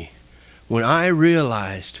testimony when I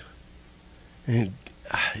realized, and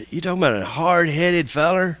you talking about a hard-headed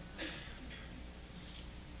feller,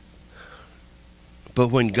 but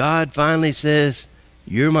when God finally says,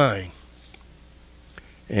 you're mine,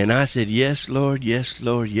 and I said, yes, Lord, yes,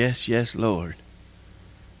 Lord, yes, yes, Lord,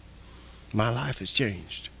 my life has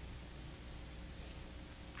changed.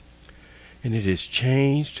 And it has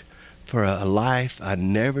changed for a life I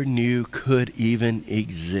never knew could even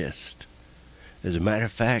exist. As a matter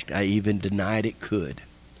of fact, I even denied it could.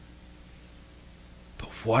 But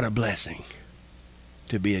what a blessing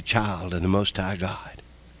to be a child of the Most High God.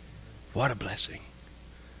 What a blessing.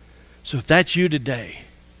 So if that's you today,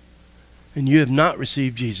 and you have not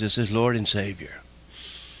received Jesus as Lord and Savior,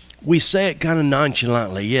 we say it kind of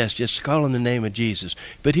nonchalantly. Yes, just call in the name of Jesus.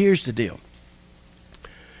 But here's the deal.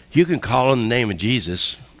 You can call in the name of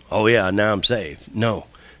Jesus. Oh yeah, now I'm saved. No,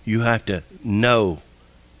 you have to know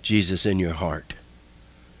Jesus in your heart.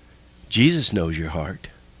 Jesus knows your heart.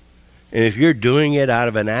 And if you're doing it out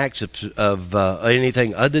of an act of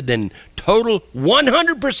anything other than total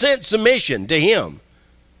 100% submission to Him,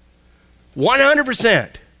 100%,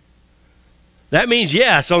 that means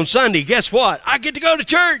yes, on Sunday, guess what? I get to go to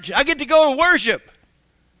church. I get to go and worship.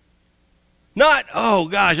 Not, oh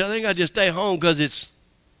gosh, I think I'll just stay home because it's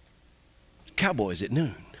Cowboys at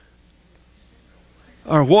noon.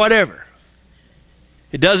 Or whatever.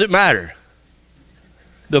 It doesn't matter.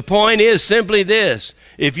 The point is simply this.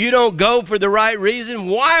 If you don't go for the right reason,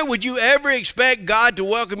 why would you ever expect God to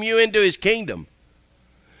welcome you into His kingdom?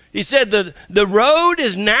 He said the road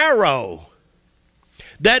is narrow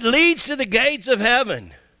that leads to the gates of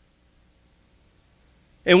heaven.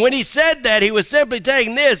 And when He said that, He was simply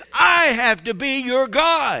saying this: I have to be your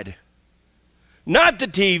God. Not the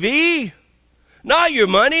TV, not your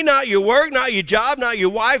money, not your work, not your job, not your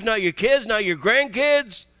wife, not your kids, not your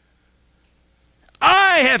grandkids.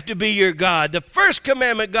 I have to be your God. The first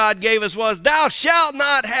commandment God gave us was, thou shalt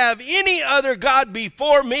not have any other God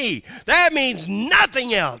before me. That means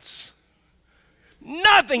nothing else.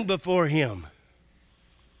 Nothing before Him.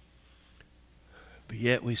 But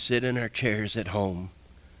yet we sit in our chairs at home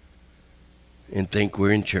and think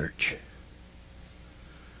we're in church.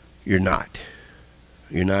 You're not.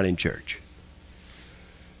 You're not in church.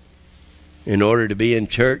 In order to be in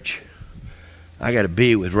church, I got to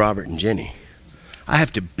be with Robert and Jenny. I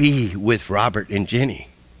have to be with Robert and Jenny.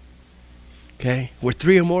 Okay? Where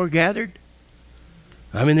three or more gathered,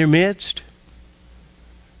 I'm in their midst.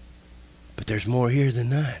 But there's more here than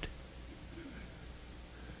that.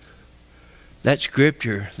 That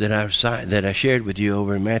scripture that I shared with you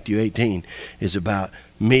over in Matthew 18 is about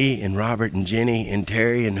me and Robert and Jenny and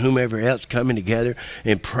Terry and whomever else coming together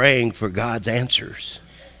and praying for God's answers.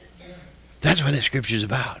 That's what that scripture is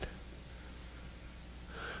about.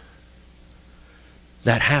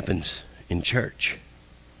 That happens in church.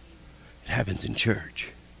 It happens in church.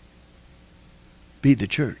 Be the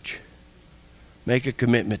church. Make a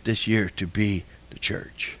commitment this year to be the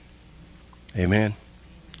church. Amen.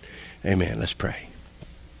 Amen. Let's pray.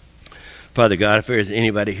 Father God, if there is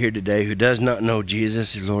anybody here today who does not know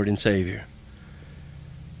Jesus as Lord and Savior,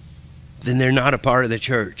 then they're not a part of the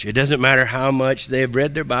church. It doesn't matter how much they've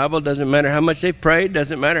read their Bible. It doesn't matter how much they've prayed. It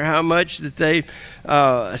doesn't matter how much that they've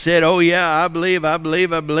said, oh yeah, I believe.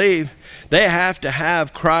 They have to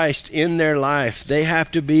have Christ in their life. They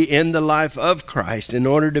have to be in the life of Christ in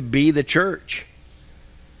order to be the church.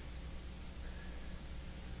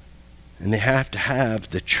 And they have to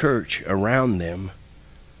have the church around them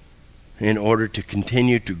in order to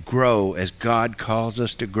continue to grow as God calls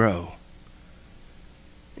us to grow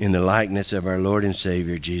in the likeness of our Lord and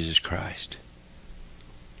Savior, Jesus Christ.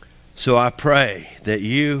 So I pray that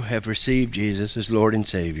you have received Jesus as Lord and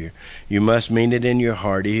Savior. You must mean it in your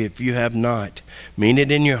heart. If you have not, mean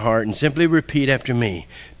it in your heart and simply repeat after me.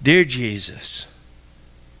 Dear Jesus,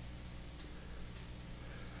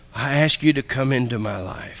 I ask you to come into my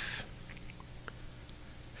life.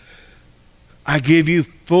 I give you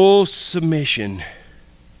full submission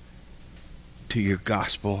to your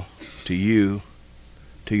gospel, to you,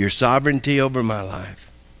 to your sovereignty over my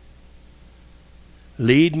life.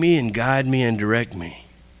 Lead me and guide me and direct me,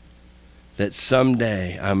 that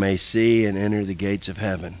someday I may see and enter the gates of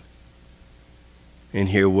heaven and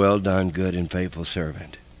hear, well done, good and faithful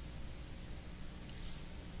servant.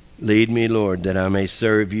 Lead me, Lord, that I may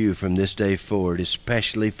serve you from this day forward,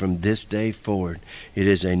 especially from this day forward. It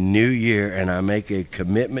is a new year, and I make a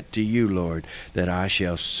commitment to you, Lord, that I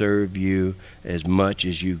shall serve you as much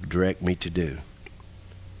as you direct me to do.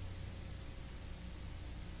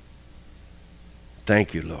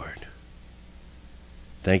 Thank you, Lord.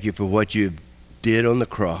 Thank you for what you did on the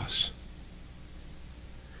cross.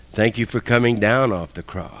 Thank you for coming down off the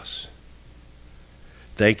cross.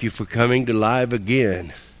 Thank you for coming to life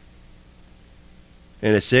again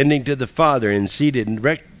and ascending to the Father and seated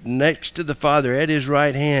next to the Father at his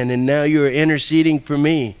right hand. And now you are interceding for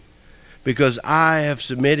me because I have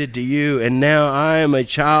submitted to you, and now I am a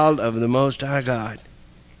child of the Most High God.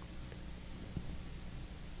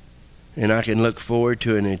 And I can look forward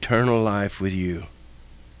to an eternal life with you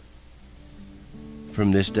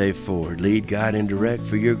from this day forward. Lead, guide, and direct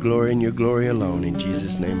for your glory and your glory alone. In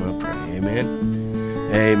Jesus' name I pray.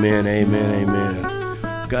 Amen. Amen, amen,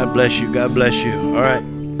 amen. God bless you. God bless you. All right.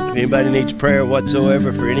 If anybody needs prayer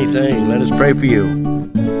whatsoever for anything, let us pray for you.